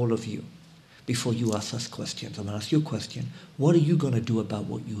now, all of you, before you ask us questions, I'm going to ask you a question. What are you going to do about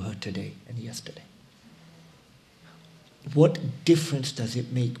what you heard today and yesterday? What difference does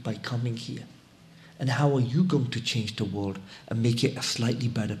it make by coming here? And how are you going to change the world and make it a slightly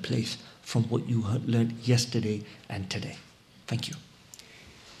better place from what you learned yesterday and today? Thank you.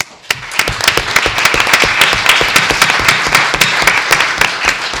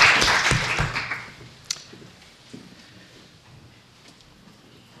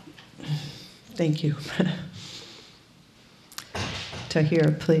 Thank you.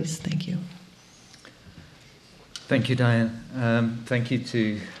 Tahir, please. Thank you. Thank you, Diane. Thank you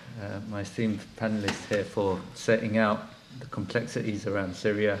to my esteemed panelists here for setting out the complexities around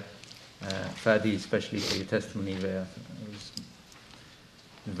Syria. Fadi, especially for your testimony there. It was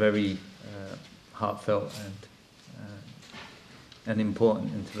very heartfelt and an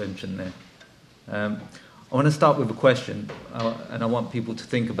important intervention there. I want to start with a question, and I want people to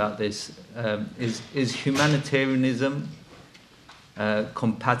think about this. Is humanitarianism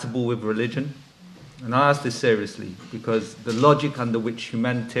compatible with religion? And I ask this seriously because the logic under which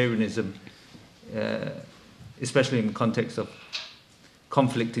humanitarianism, especially in the context of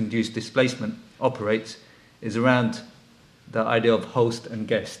conflict-induced displacement, operates is around the idea of host and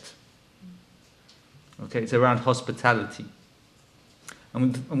guest. Okay, it's around hospitality.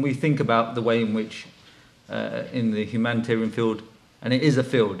 And we think about the way in which in the humanitarian field, and it is a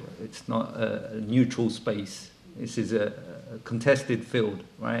field. It's not a neutral space. This is a contested field,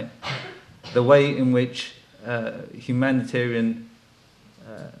 right? The way in which humanitarian,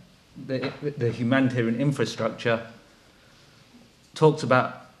 the humanitarian infrastructure talks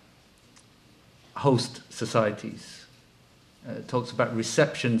about host societies, talks about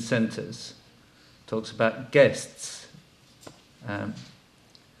reception centers, talks about guests.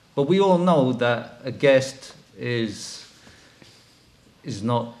 But we all know that a guest is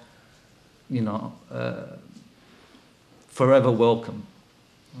not, forever welcome,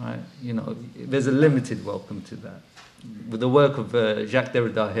 right? There's a limited welcome to that. With the work of Jacques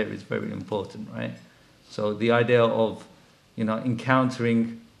Derrida here is very important, right? So the idea of,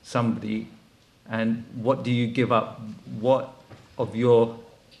 encountering somebody, and what do you give up? What of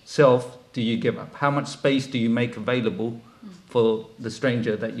yourself do you give up? How much space do you make available for the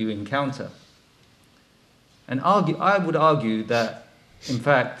stranger that you encounter? And I would argue that, in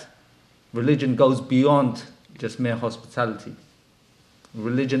fact, religion goes beyond just mere hospitality.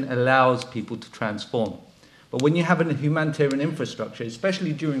 Religion allows people to transform. But when you have a humanitarian infrastructure,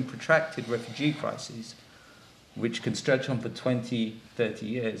 especially during protracted refugee crises, which can stretch on for 20, 30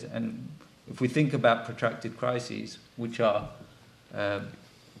 years, and if we think about protracted crises, which are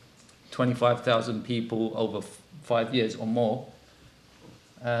 25,000 people over 5 years or more,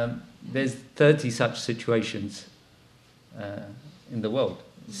 there's 30 such situations in the world.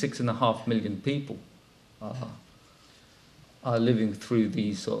 6.5 million people are living through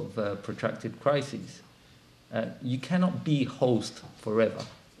these sort of protracted crises. You cannot be host forever.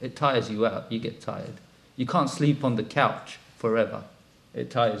 It tires you out. You get tired. You can't sleep on the couch forever.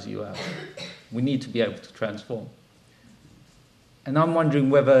 It tires you out. We need to be able to transform. And I'm wondering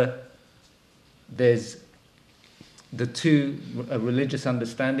whether there's the two, religious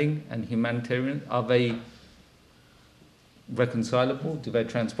understanding and humanitarian, are they reconcilable? Do they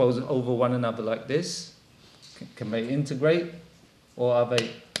transpose over one another like this? Can they integrate? Or are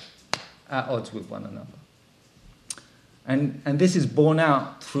they at odds with one another? And this is borne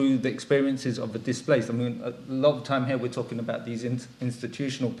out through the experiences of the displaced. I mean, a lot of time here we're talking about these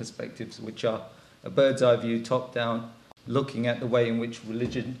institutional perspectives, which are a bird's eye view, top down, looking at the way in which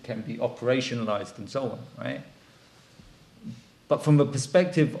religion can be operationalized and so on, right? But from the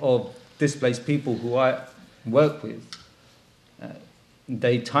perspective of displaced people who I work with,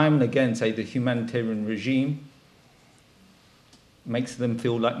 they time and again say the humanitarian regime makes them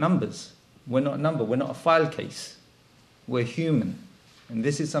feel like numbers. We're not a number, we're not a file case. We're human. And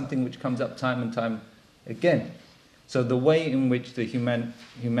this is something which comes up time and time again. So the way in which the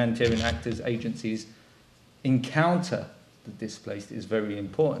humanitarian actors, agencies encounter the displaced is very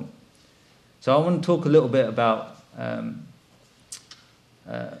important. So I want to talk a little bit about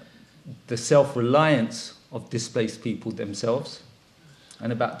the self-reliance of displaced people themselves,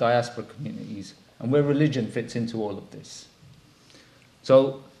 and about diaspora communities, and where religion fits into all of this.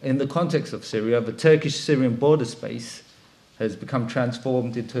 So in the context of Syria, the Turkish-Syrian border space has become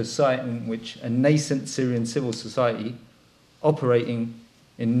transformed into a site in which a nascent Syrian civil society operating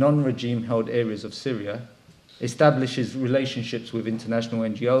in non-regime held areas of Syria establishes relationships with international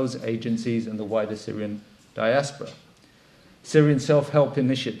NGOs, agencies, and the wider Syrian diaspora. Syrian self-help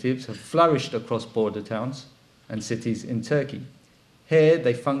initiatives have flourished across border towns and cities in Turkey. Here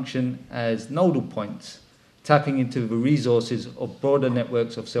they function as nodal points, tapping into the resources of broader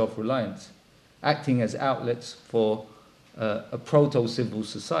networks of self-reliance, acting as outlets for a proto-civil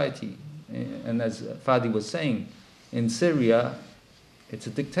society. And as Fadi was saying, in Syria, it's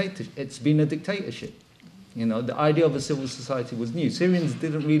a dictatorship. It's been a dictatorship. The idea of a civil society was new. Syrians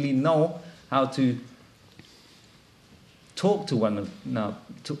didn't really know how to talk to one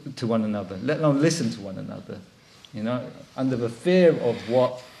another, let alone listen to one another. Under the fear of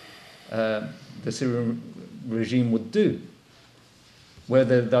what the Syrian regime would do,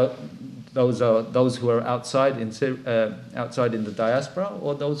 whether those are those who are outside in the diaspora,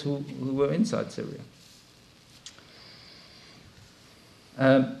 or those who were inside Syria.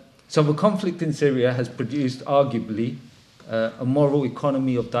 So the conflict in Syria has produced, arguably, a moral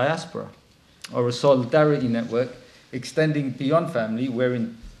economy of diaspora, or a solidarity network extending beyond family,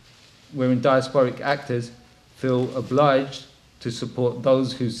 wherein diasporic actors feel obliged to support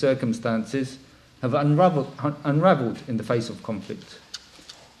those whose circumstances have unraveled in the face of conflict,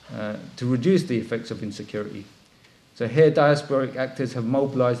 to reduce the effects of insecurity. So here diasporic actors have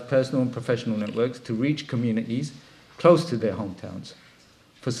mobilized personal and professional networks to reach communities close to their hometowns.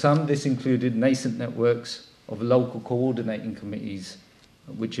 For some, this included nascent networks of local coordinating committees,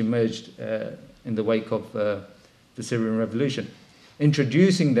 which emerged in the wake of the Syrian revolution.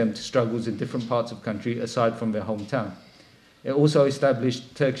 introducing them to struggles in different parts of the country aside from their hometown. It also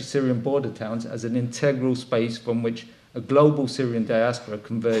established Turkish-Syrian border towns as an integral space from which a global Syrian diaspora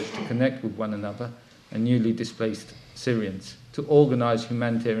converged to connect with one another and newly displaced Syrians, to organize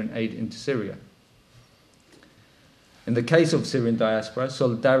humanitarian aid into Syria. In the case of Syrian diaspora,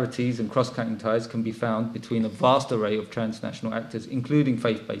 solidarities and cross-cutting ties can be found between a vast array of transnational actors, including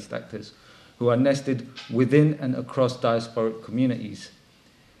faith-based actors, who are nested within and across diasporic communities.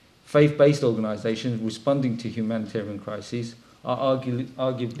 Faith-based organizations responding to humanitarian crises are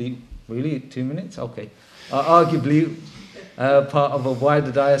arguably, really, 2 minutes? Okay. Are arguably part of a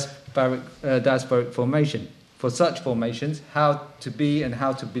wider diasporic formation. For such formations, how to be and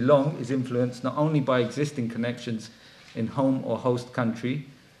how to belong is influenced not only by existing connections in home or host country,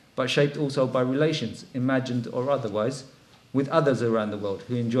 but shaped also by relations, imagined or otherwise, with others around the world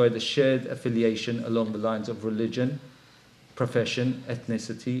who enjoy the shared affiliation along the lines of religion, profession,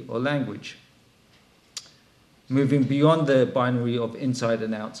 ethnicity, or language. Moving beyond the binary of inside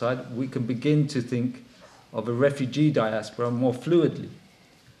and outside, we can begin to think of a refugee diaspora more fluidly,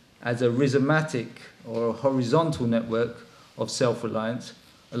 as a rhizomatic or a horizontal network of self-reliance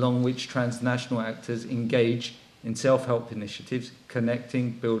along which transnational actors engage in self-help initiatives,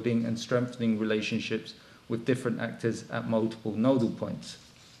 connecting, building, and strengthening relationships with different actors at multiple nodal points.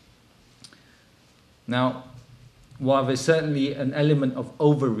 Now, while there's certainly an element of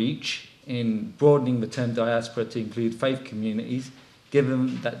overreach in broadening the term diaspora to include faith communities,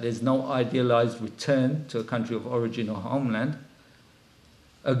 given that there's no idealized return to a country of origin or homeland,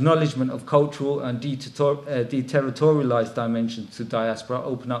 acknowledgement of cultural and deterritorialized dimensions to diaspora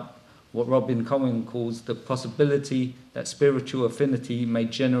open up what Robin Cohen calls the possibility that spiritual affinity may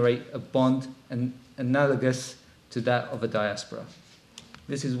generate a bond analogous to that of a diaspora.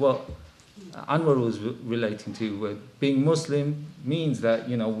 This is what Anwar was relating to, where being Muslim means that,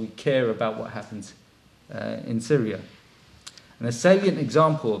 we care about what happens in Syria. And a salient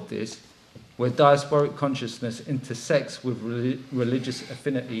example of this, where diasporic consciousness intersects with religious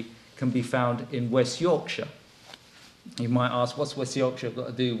affinity, can be found in West Yorkshire. You might ask, what's West Yorkshire got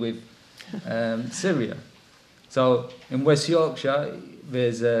to do with Syria? So in West Yorkshire,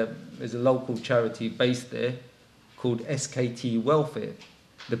 there's a local charity based there called SKT Welfare.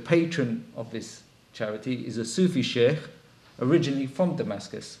 The patron of this charity is a Sufi sheikh, originally from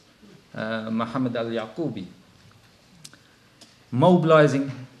Damascus, Muhammad al-Yaqubi.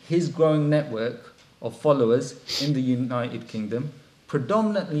 Mobilizing his growing network of followers in the United Kingdom,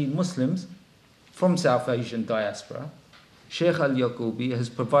 predominantly Muslims from South Asian diaspora, Sheikh al-Yaqubi has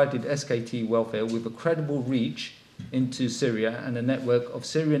provided SKT Welfare with a credible reach into Syria and a network of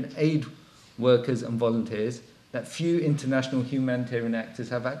Syrian aid workers and volunteers that few international humanitarian actors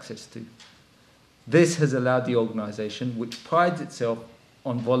have access to. This has allowed the organization, which prides itself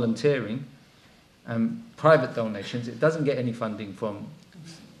on volunteering and private donations, it doesn't get any funding from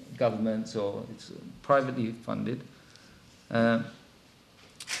governments or it's privately funded,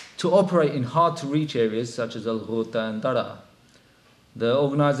 to operate in hard-to-reach areas such as Al-Ghouta and Daraa. The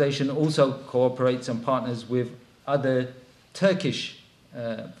organization also cooperates and partners with other Turkish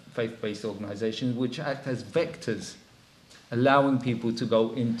faith-based organizations which act as vectors, allowing people to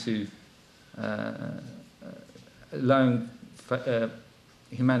go into, allowing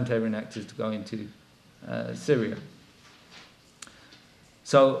humanitarian actors to go into Syria.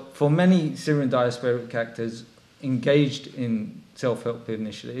 So for many Syrian diasporic actors engaged in self-help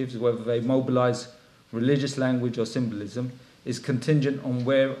initiatives, whether they mobilize religious language or symbolism, is contingent on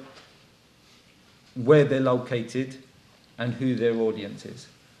where they're located and who their audience is.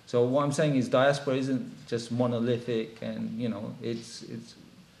 So what I'm saying is diaspora isn't just monolithic and, it's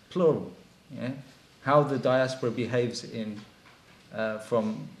plural. Yeah? How the diaspora behaves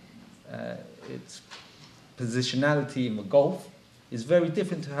from its positionality in the Gulf is very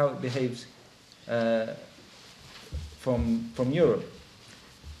different to how it behaves from Europe.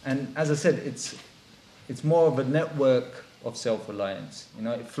 And as I said, it's more of a network of self-reliance.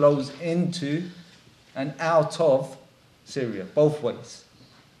 It flows into and out of Syria, both ways,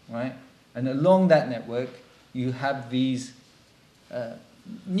 right? And along that network, you have these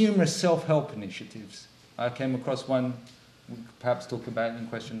numerous self-help initiatives. I came across one, we could perhaps talk about in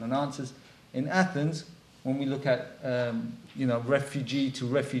question and answers. In Athens, when we look at,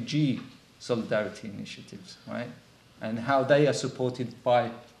 refugee-to-refugee solidarity initiatives, right? And how they are supported by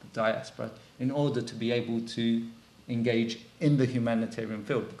the diaspora in order to be able to engage in the humanitarian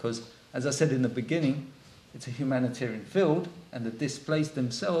field. Because, as I said in the beginning, it's a humanitarian field, and the displaced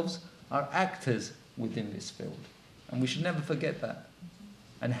themselves are actors within this field. And we should never forget that.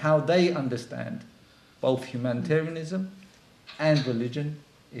 And how they understand both humanitarianism and religion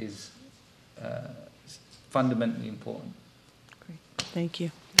is fundamentally important. Great. Thank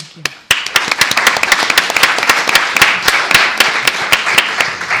you. Thank you.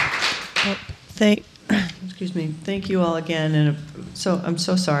 Well, excuse me. Thank you all again, and I'm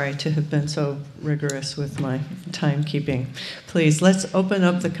so sorry to have been so rigorous with my timekeeping. Please, let's open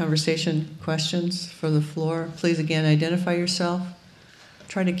up the conversation. Questions for the floor. Please, again, identify yourself.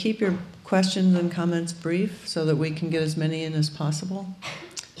 Try to keep your questions and comments brief so that we can get as many in as possible.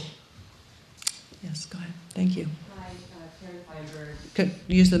 Yes, go ahead. Thank you. Hi, Karen Feinberg. Could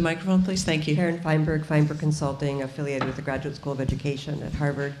you use the microphone, please? Thank you. Karen Feinberg, Feinberg Consulting, affiliated with the Graduate School of Education at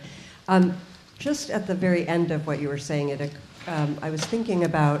Harvard. Just at the very end of what you were saying, I was thinking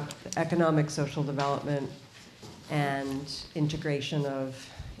about economic social development and integration of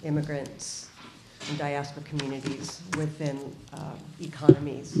immigrants and diaspora communities within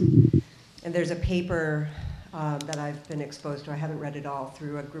economies. And there's a paper that I've been exposed to, I haven't read it all,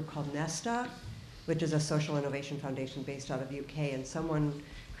 through a group called Nesta, which is a social innovation foundation based out of the UK. And someone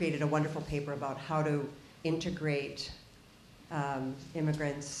created a wonderful paper about how to integrate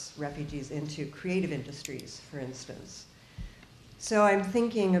immigrants, refugees into creative industries, for instance. So I'm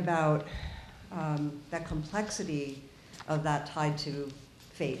thinking about that complexity of that tied to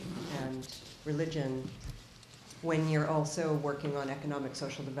faith and religion when you're also working on economic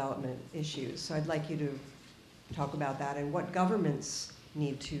social development issues. So I'd like you to talk about that and what governments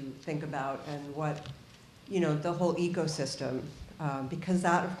need to think about and what, the whole ecosystem, because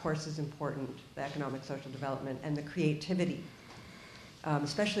that, of course, is important, the economic social development and the creativity.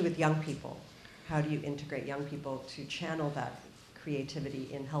 Especially with young people. How do you integrate young people to channel that creativity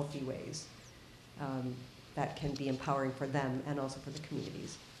in healthy ways that can be empowering for them and also for the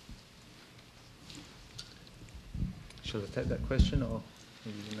communities? Shall I take that question, or are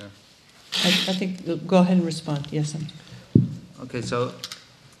you gonna? I think, go ahead and respond. Yes. Okay, so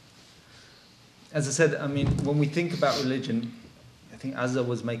as I said, I mean, when we think about religion, I think Azza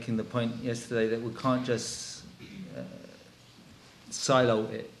was making the point yesterday that we can't just silo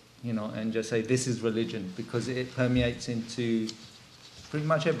it, and just say this is religion, because it permeates into pretty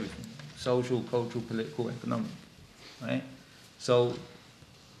much everything: social, cultural, political, economic, right? So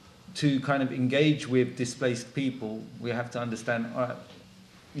to kind of engage with displaced people, we have to understand, all right,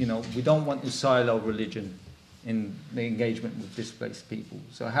 we don't want to silo religion in the engagement with displaced people.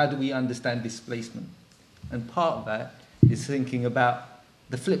 So how do we understand displacement? And part of that is thinking about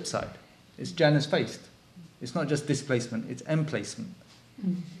the flip side. It's Janus faced. It's not just displacement, it's emplacement,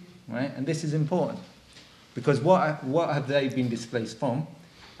 right? And this is important, because what have they been displaced from,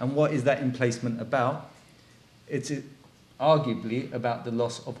 and what is that emplacement about? It's arguably about the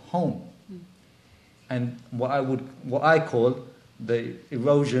loss of home, and what I call the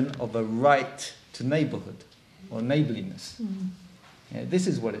erosion of a right to neighborhood, or neighborliness. Yeah, this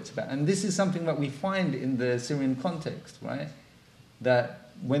is what it's about, and this is something that we find in the Syrian context, right?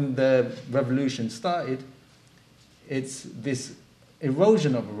 That when the revolution started, it's this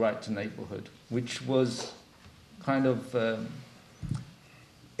erosion of a right to neighborhood, which was kind of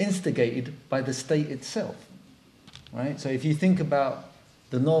instigated by the state itself, right? So if you think about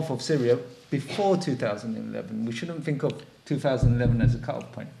the north of Syria before 2011, we shouldn't think of 2011 as a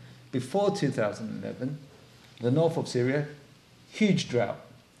cutoff point. Before 2011, the north of Syria, huge drought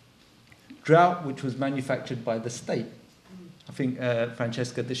which was manufactured by the state. I think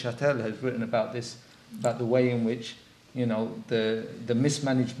Francesca de Chatel has written about this, about the way in which, the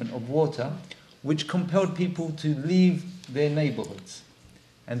mismanagement of water, which compelled people to leave their neighborhoods.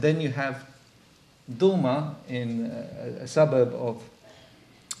 And then you have Douma, in a suburb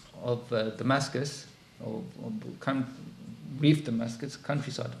of Damascus, or Reef Damascus,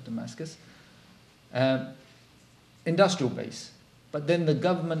 countryside of Damascus, industrial base. But then the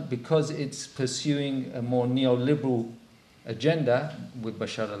government, because it's pursuing a more neoliberal agenda with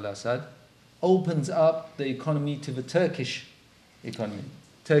Bashar al-Assad, opens up the economy to the Turkish economy.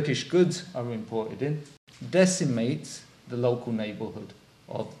 Turkish goods are imported in, decimates the local neighborhood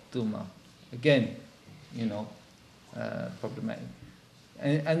of Douma. Again, problematic.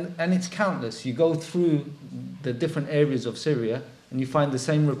 And it's countless. You go through the different areas of Syria and you find the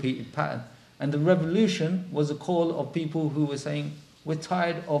same repeated pattern. And the revolution was a call of people who were saying, we're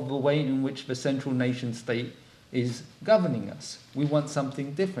tired of the way in which the central nation state is governing us. We want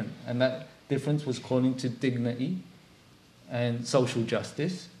something different. And that difference was calling to dignity and social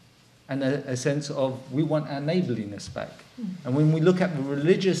justice and a sense of we want our neighborliness back. And when we look at the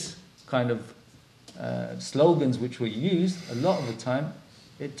religious kind of slogans which were used, a lot of the time,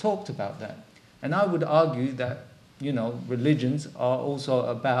 it talked about that. And I would argue that, religions are also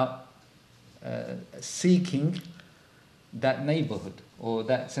about seeking that neighborhood or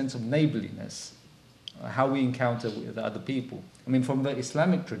that sense of neighborliness, how we encounter with other people. I mean, from the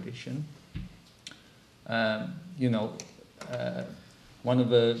Islamic tradition, one of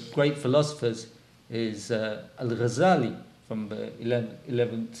the great philosophers is Al-Ghazali from the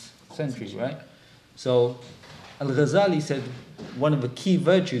 11th century, right? So Al-Ghazali said one of the key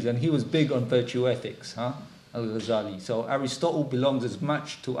virtues, and he was big on virtue ethics, Al-Ghazali. So Aristotle belongs as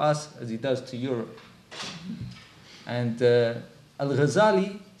much to us as he does to Europe. And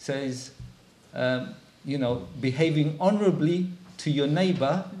Al-Ghazali says, behaving honorably to your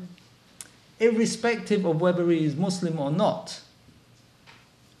neighbor, irrespective of whether he is Muslim or not,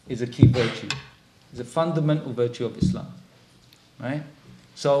 is a key virtue. It's a fundamental virtue of Islam, right?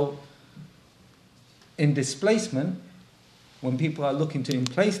 So, in displacement, when people are looking to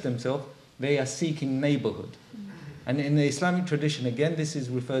emplace themselves, they are seeking neighborhood. And in the Islamic tradition, again, this is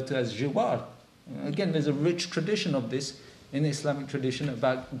referred to as jiwar. Again, there's a rich tradition of this in the Islamic tradition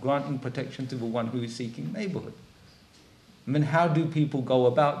about granting protection to the one who is seeking neighborhood. I mean, how do people go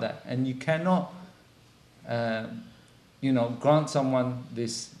about that? And you cannot, grant someone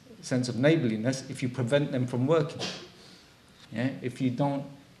this sense of neighborliness if you prevent them from working. Yeah? If you don't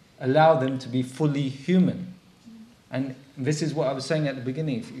allow them to be fully human. And this is what I was saying at the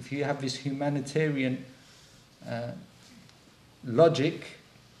beginning. If you have this humanitarian logic,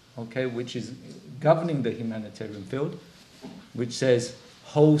 okay, which is governing the humanitarian field, which says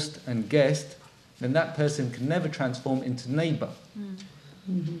host and guest, then that person can never transform into neighbor.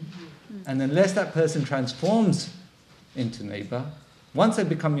 And unless that person transforms into neighbor, once they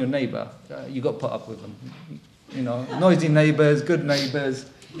become your neighbor, you got to put up with them. Noisy neighbors, good neighbors,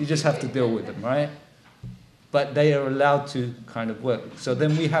 you just have to deal with them, right? But they are allowed to kind of work. So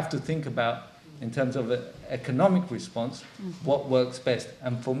then we have to think about, in terms of an economic response, what works best.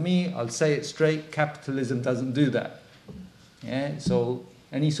 And for me, I'll say it straight, capitalism doesn't do that. Yeah? So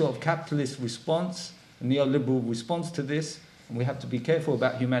any sort of capitalist response, a neoliberal response to this, and we have to be careful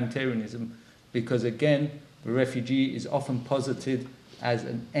about humanitarianism, because again, the refugee is often posited as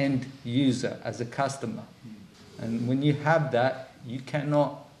an end user, as a customer. And when you have that, you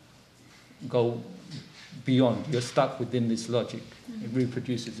cannot go beyond. You're stuck within this logic. It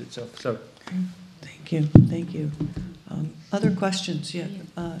reproduces itself. So, Thank you. Other questions? Yeah,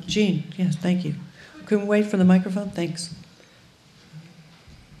 Jean. Yes, thank you. Can we wait for the microphone? Thanks.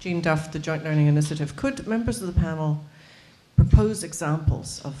 Jean Duff, the Joint Learning Initiative. Could members of the panel propose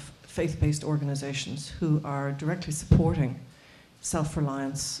examples of faith-based organizations who are directly supporting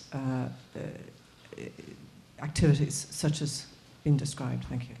self-reliance activities such as been described?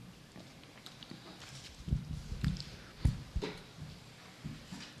 Thank you.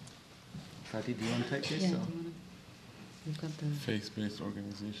 Fadi, do you want to take this? Yeah, or? We've got the Faith-based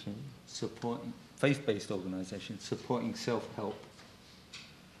organization. Supporting faith-based organizations, supporting self-help.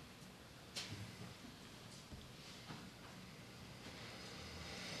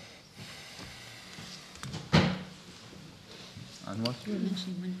 And what? You were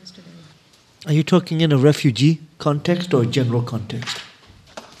mentioning one yesterday. Are you talking in a refugee context or general context?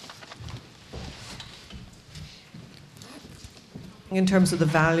 In terms of the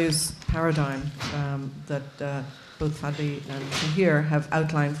values paradigm that both Fadi and Tahir have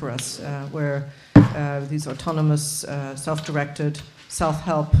outlined for us, where these autonomous, self-directed,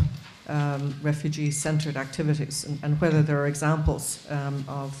 self-help, refugee-centered activities, and whether there are examples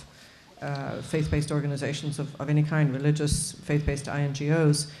of faith-based organizations of any kind, religious, faith-based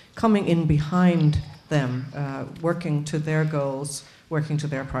INGOs, coming in behind them, working to their goals, working to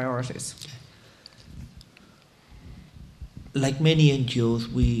their priorities. Like many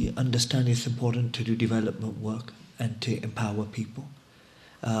NGOs, we understand it's important to do development work and to empower people.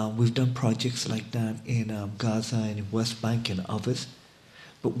 We've done projects like that in Gaza and in West Bank and others.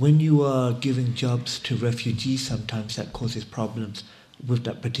 But when you are giving jobs to refugees, sometimes that causes problems with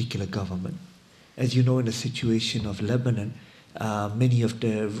that particular government. As you know, in the situation of Lebanon, many of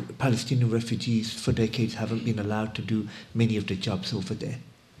the Palestinian refugees for decades haven't been allowed to do many of the jobs over there.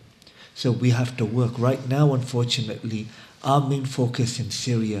 So we have to work. Right now, unfortunately, our main focus in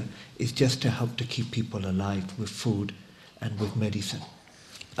Syria is just to help to keep people alive with food and with medicine.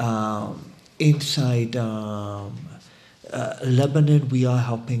 Inside Lebanon, we are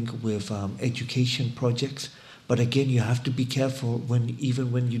helping with education projects. But again, you have to be careful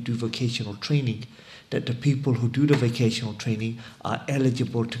even when you do vocational training, that the people who do the vocational training are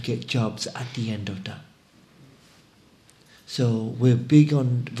eligible to get jobs at the end of that. So we're big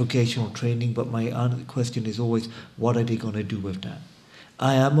on vocational training, but my question is always, what are they going to do with that?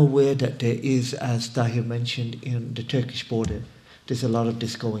 I am aware that there is, as Tahir mentioned, in the Turkish border, there's a lot of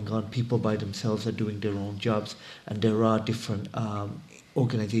this going on. People by themselves are doing their own jobs, and there are different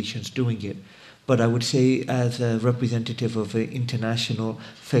organizations doing it. But I would say, as a representative of an international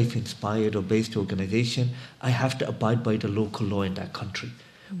faith-inspired or based organization, I have to abide by the local law in that country,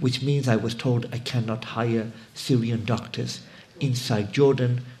 which means I was told I cannot hire Syrian doctors inside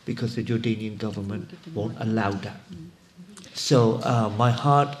Jordan because the Jordanian government won't allow that. So my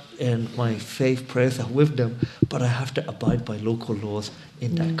heart and my faith prayers are with them, but I have to abide by local laws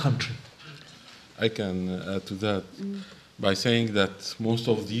in that country. I can add to that by saying that most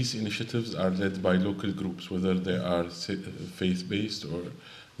of these initiatives are led by local groups, whether they are faith-based or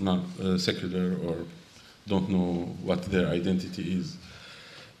secular or don't know what their identity is.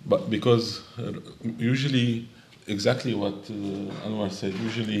 But because usually, exactly what Anwar said,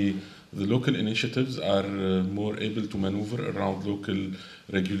 usually the local initiatives are more able to maneuver around local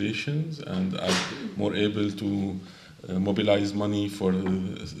regulations and are more able to mobilize money for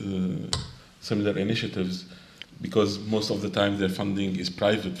similar initiatives, because most of the time their funding is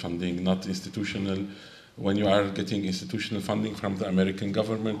private funding, not institutional. When you are getting institutional funding from the American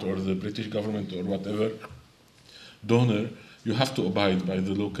government or the British government or whatever donor, you have to abide by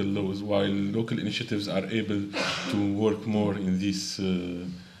the local laws, while local initiatives are able to work more in these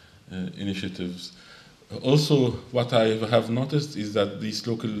initiatives. Also, what I have noticed is that these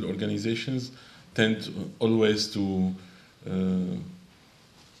local organizations tend always to,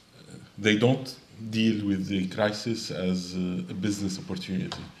 they don't deal with the crisis as a business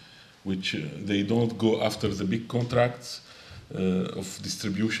opportunity, which they don't go after the big contracts of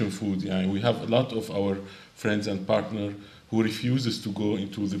distribution food. Yeah, we have a lot of our friends and partners who refuses to go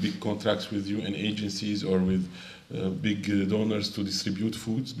into the big contracts with UN agencies or with big donors to distribute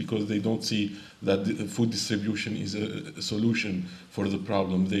foods, because they don't see that the food distribution is a solution for the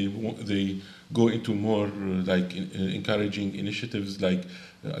problem. They go into more encouraging initiatives like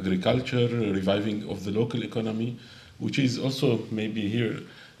agriculture, reviving of the local economy, which is also maybe here,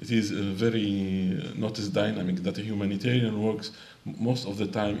 it is a very noticed dynamic that the humanitarian works most of the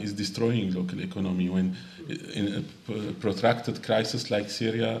time is destroying local economy. When in a protracted crisis like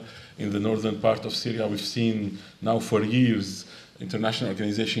Syria, in the northern part of Syria, we've seen now for years international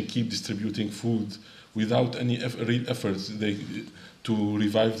organizations keep distributing food without any real efforts to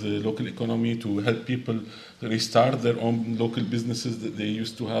revive the local economy, to help people restart their own local businesses that they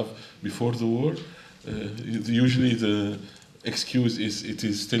used to have before the war. Usually the excuse is it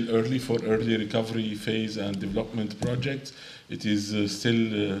is still early for early recovery phase and development projects. It is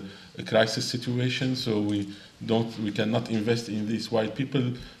still a crisis situation, so we cannot invest in this, while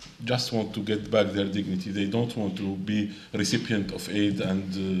people just want to get back their dignity. They don't want to be recipient of aid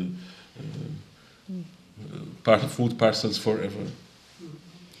and food parcels forever.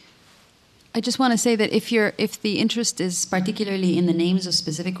 I just want to say that if the interest is particularly in the names of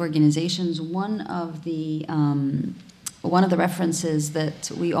specific organizations, one of the references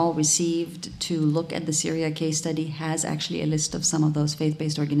that we all received to look at the Syria case study has actually a list of some of those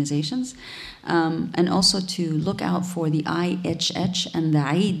faith-based organizations, and also to look out for the IHH and the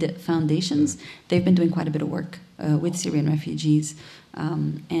Eid foundations. They've been doing quite a bit of work with Syrian refugees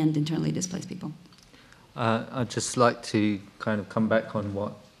and internally displaced people. I'd just like to kind of come back on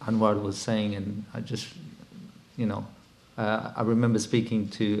what Anwar was saying, and I just, I remember speaking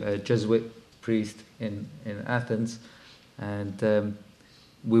to a Jesuit priest in Athens, and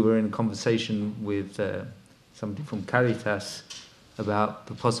we were in a conversation with somebody from Caritas about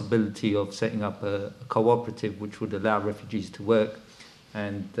the possibility of setting up a cooperative which would allow refugees to work,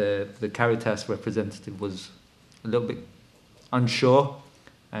 and the Caritas representative was a little bit unsure,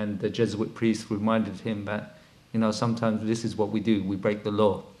 and the Jesuit priest reminded him that, sometimes this is what we do, we break the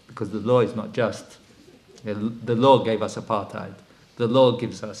law, because the law is not just. The law gave us apartheid. The law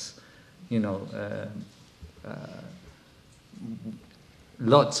gives us,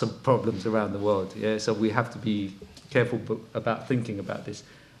 lots of problems around the world. Yeah, so we have to be careful about thinking about this.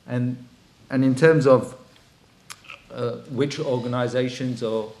 And in terms of which organizations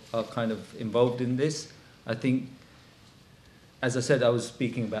are kind of involved in this, I think, as I said, I was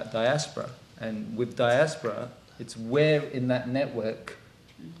speaking about diaspora. And with diaspora, it's where in that network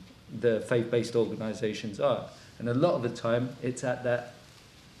the faith-based organizations are. And a lot of the time, it's at that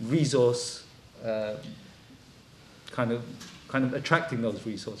resource, kind of attracting those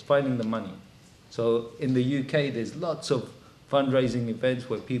resources, finding the money. So in the UK, there's lots of fundraising events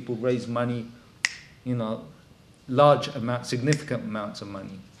where people raise money, large amounts, significant amounts of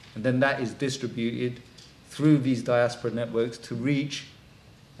money. And then that is distributed through these diaspora networks to reach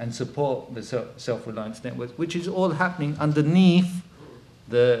and support the self-reliance network, which is all happening underneath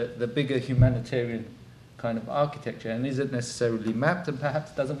the bigger humanitarian kind of architecture and isn't necessarily mapped and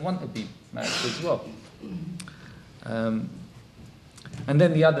perhaps doesn't want to be mapped as well. And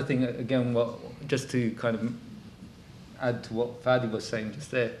then the other thing, again, just to kind of add to what Fadi was saying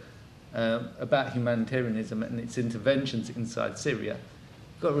just there, about humanitarianism and its interventions inside Syria,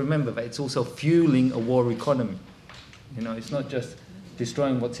 you've got to remember that it's also fueling a war economy. You know, it's not just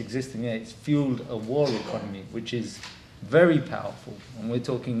destroying what's existing there, it's fueled a war economy, which is very powerful. And we're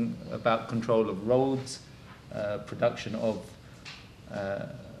talking about control of roads, production of,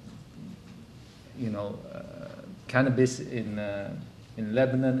 cannabis in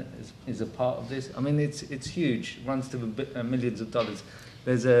Lebanon is a part of this. I mean, it's huge, runs to millions of dollars.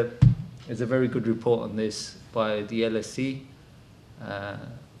 There's a very good report on this by the LSE, I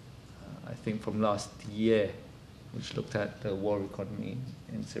think from last year, which looked at the war economy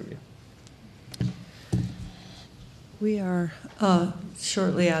in Syria. We are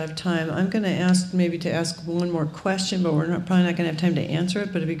shortly out of time. I'm going to ask one more question, but we're probably not going to have time to answer it,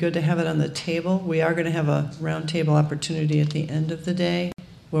 but it'd be good to have it on the table. We are going to have a roundtable opportunity at the end of the day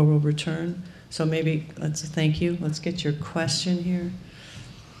where we'll return. So maybe thank you. Let's get your question here.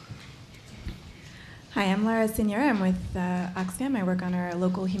 Hi, I'm Laura Senior. I'm with Oxfam. I work on our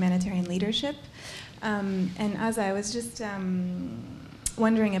local humanitarian leadership. And as I was just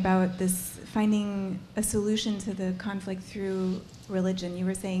wondering about this, finding a solution to the conflict through religion. You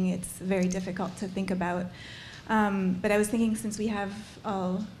were saying it's very difficult to think about. But I was thinking, since we have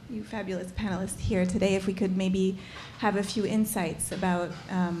all you fabulous panelists here today, if we could maybe have a few insights about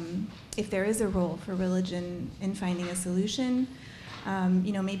if there is a role for religion in finding a solution.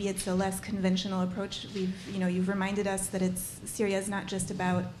 Maybe it's a less conventional approach. You've reminded us that Syria is not just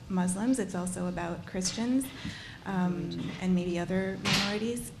about Muslims, it's also about Christians and maybe other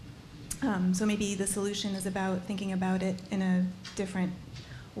minorities. So maybe the solution is about thinking about it in a different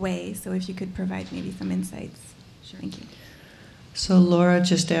way. So if you could provide maybe some insights. Sure. Thank you. So Laura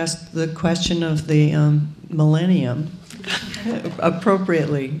just asked the question of the millennium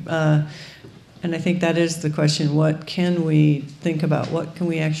appropriately. And I think that is the question, what can we think about? What can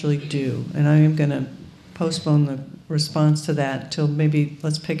we actually do? And I am going to postpone the response to that till maybe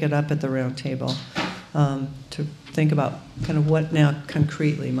let's pick it up at the round table to think about kind of what now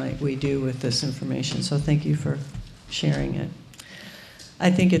concretely might we do with this information. So thank you for sharing it. I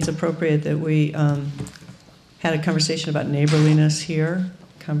think it's appropriate that we had a conversation about neighborliness here,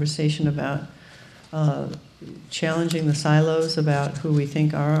 conversation about challenging the silos about who we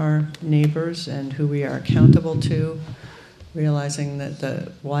think are our neighbors and who we are accountable to, realizing that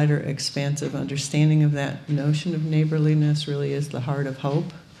the wider expansive understanding of that notion of neighborliness really is the heart of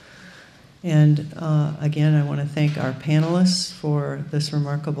hope. And again, I want to thank our panelists for this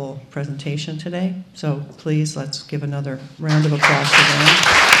remarkable presentation today. So please, let's give another round of applause to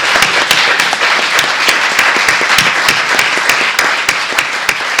them.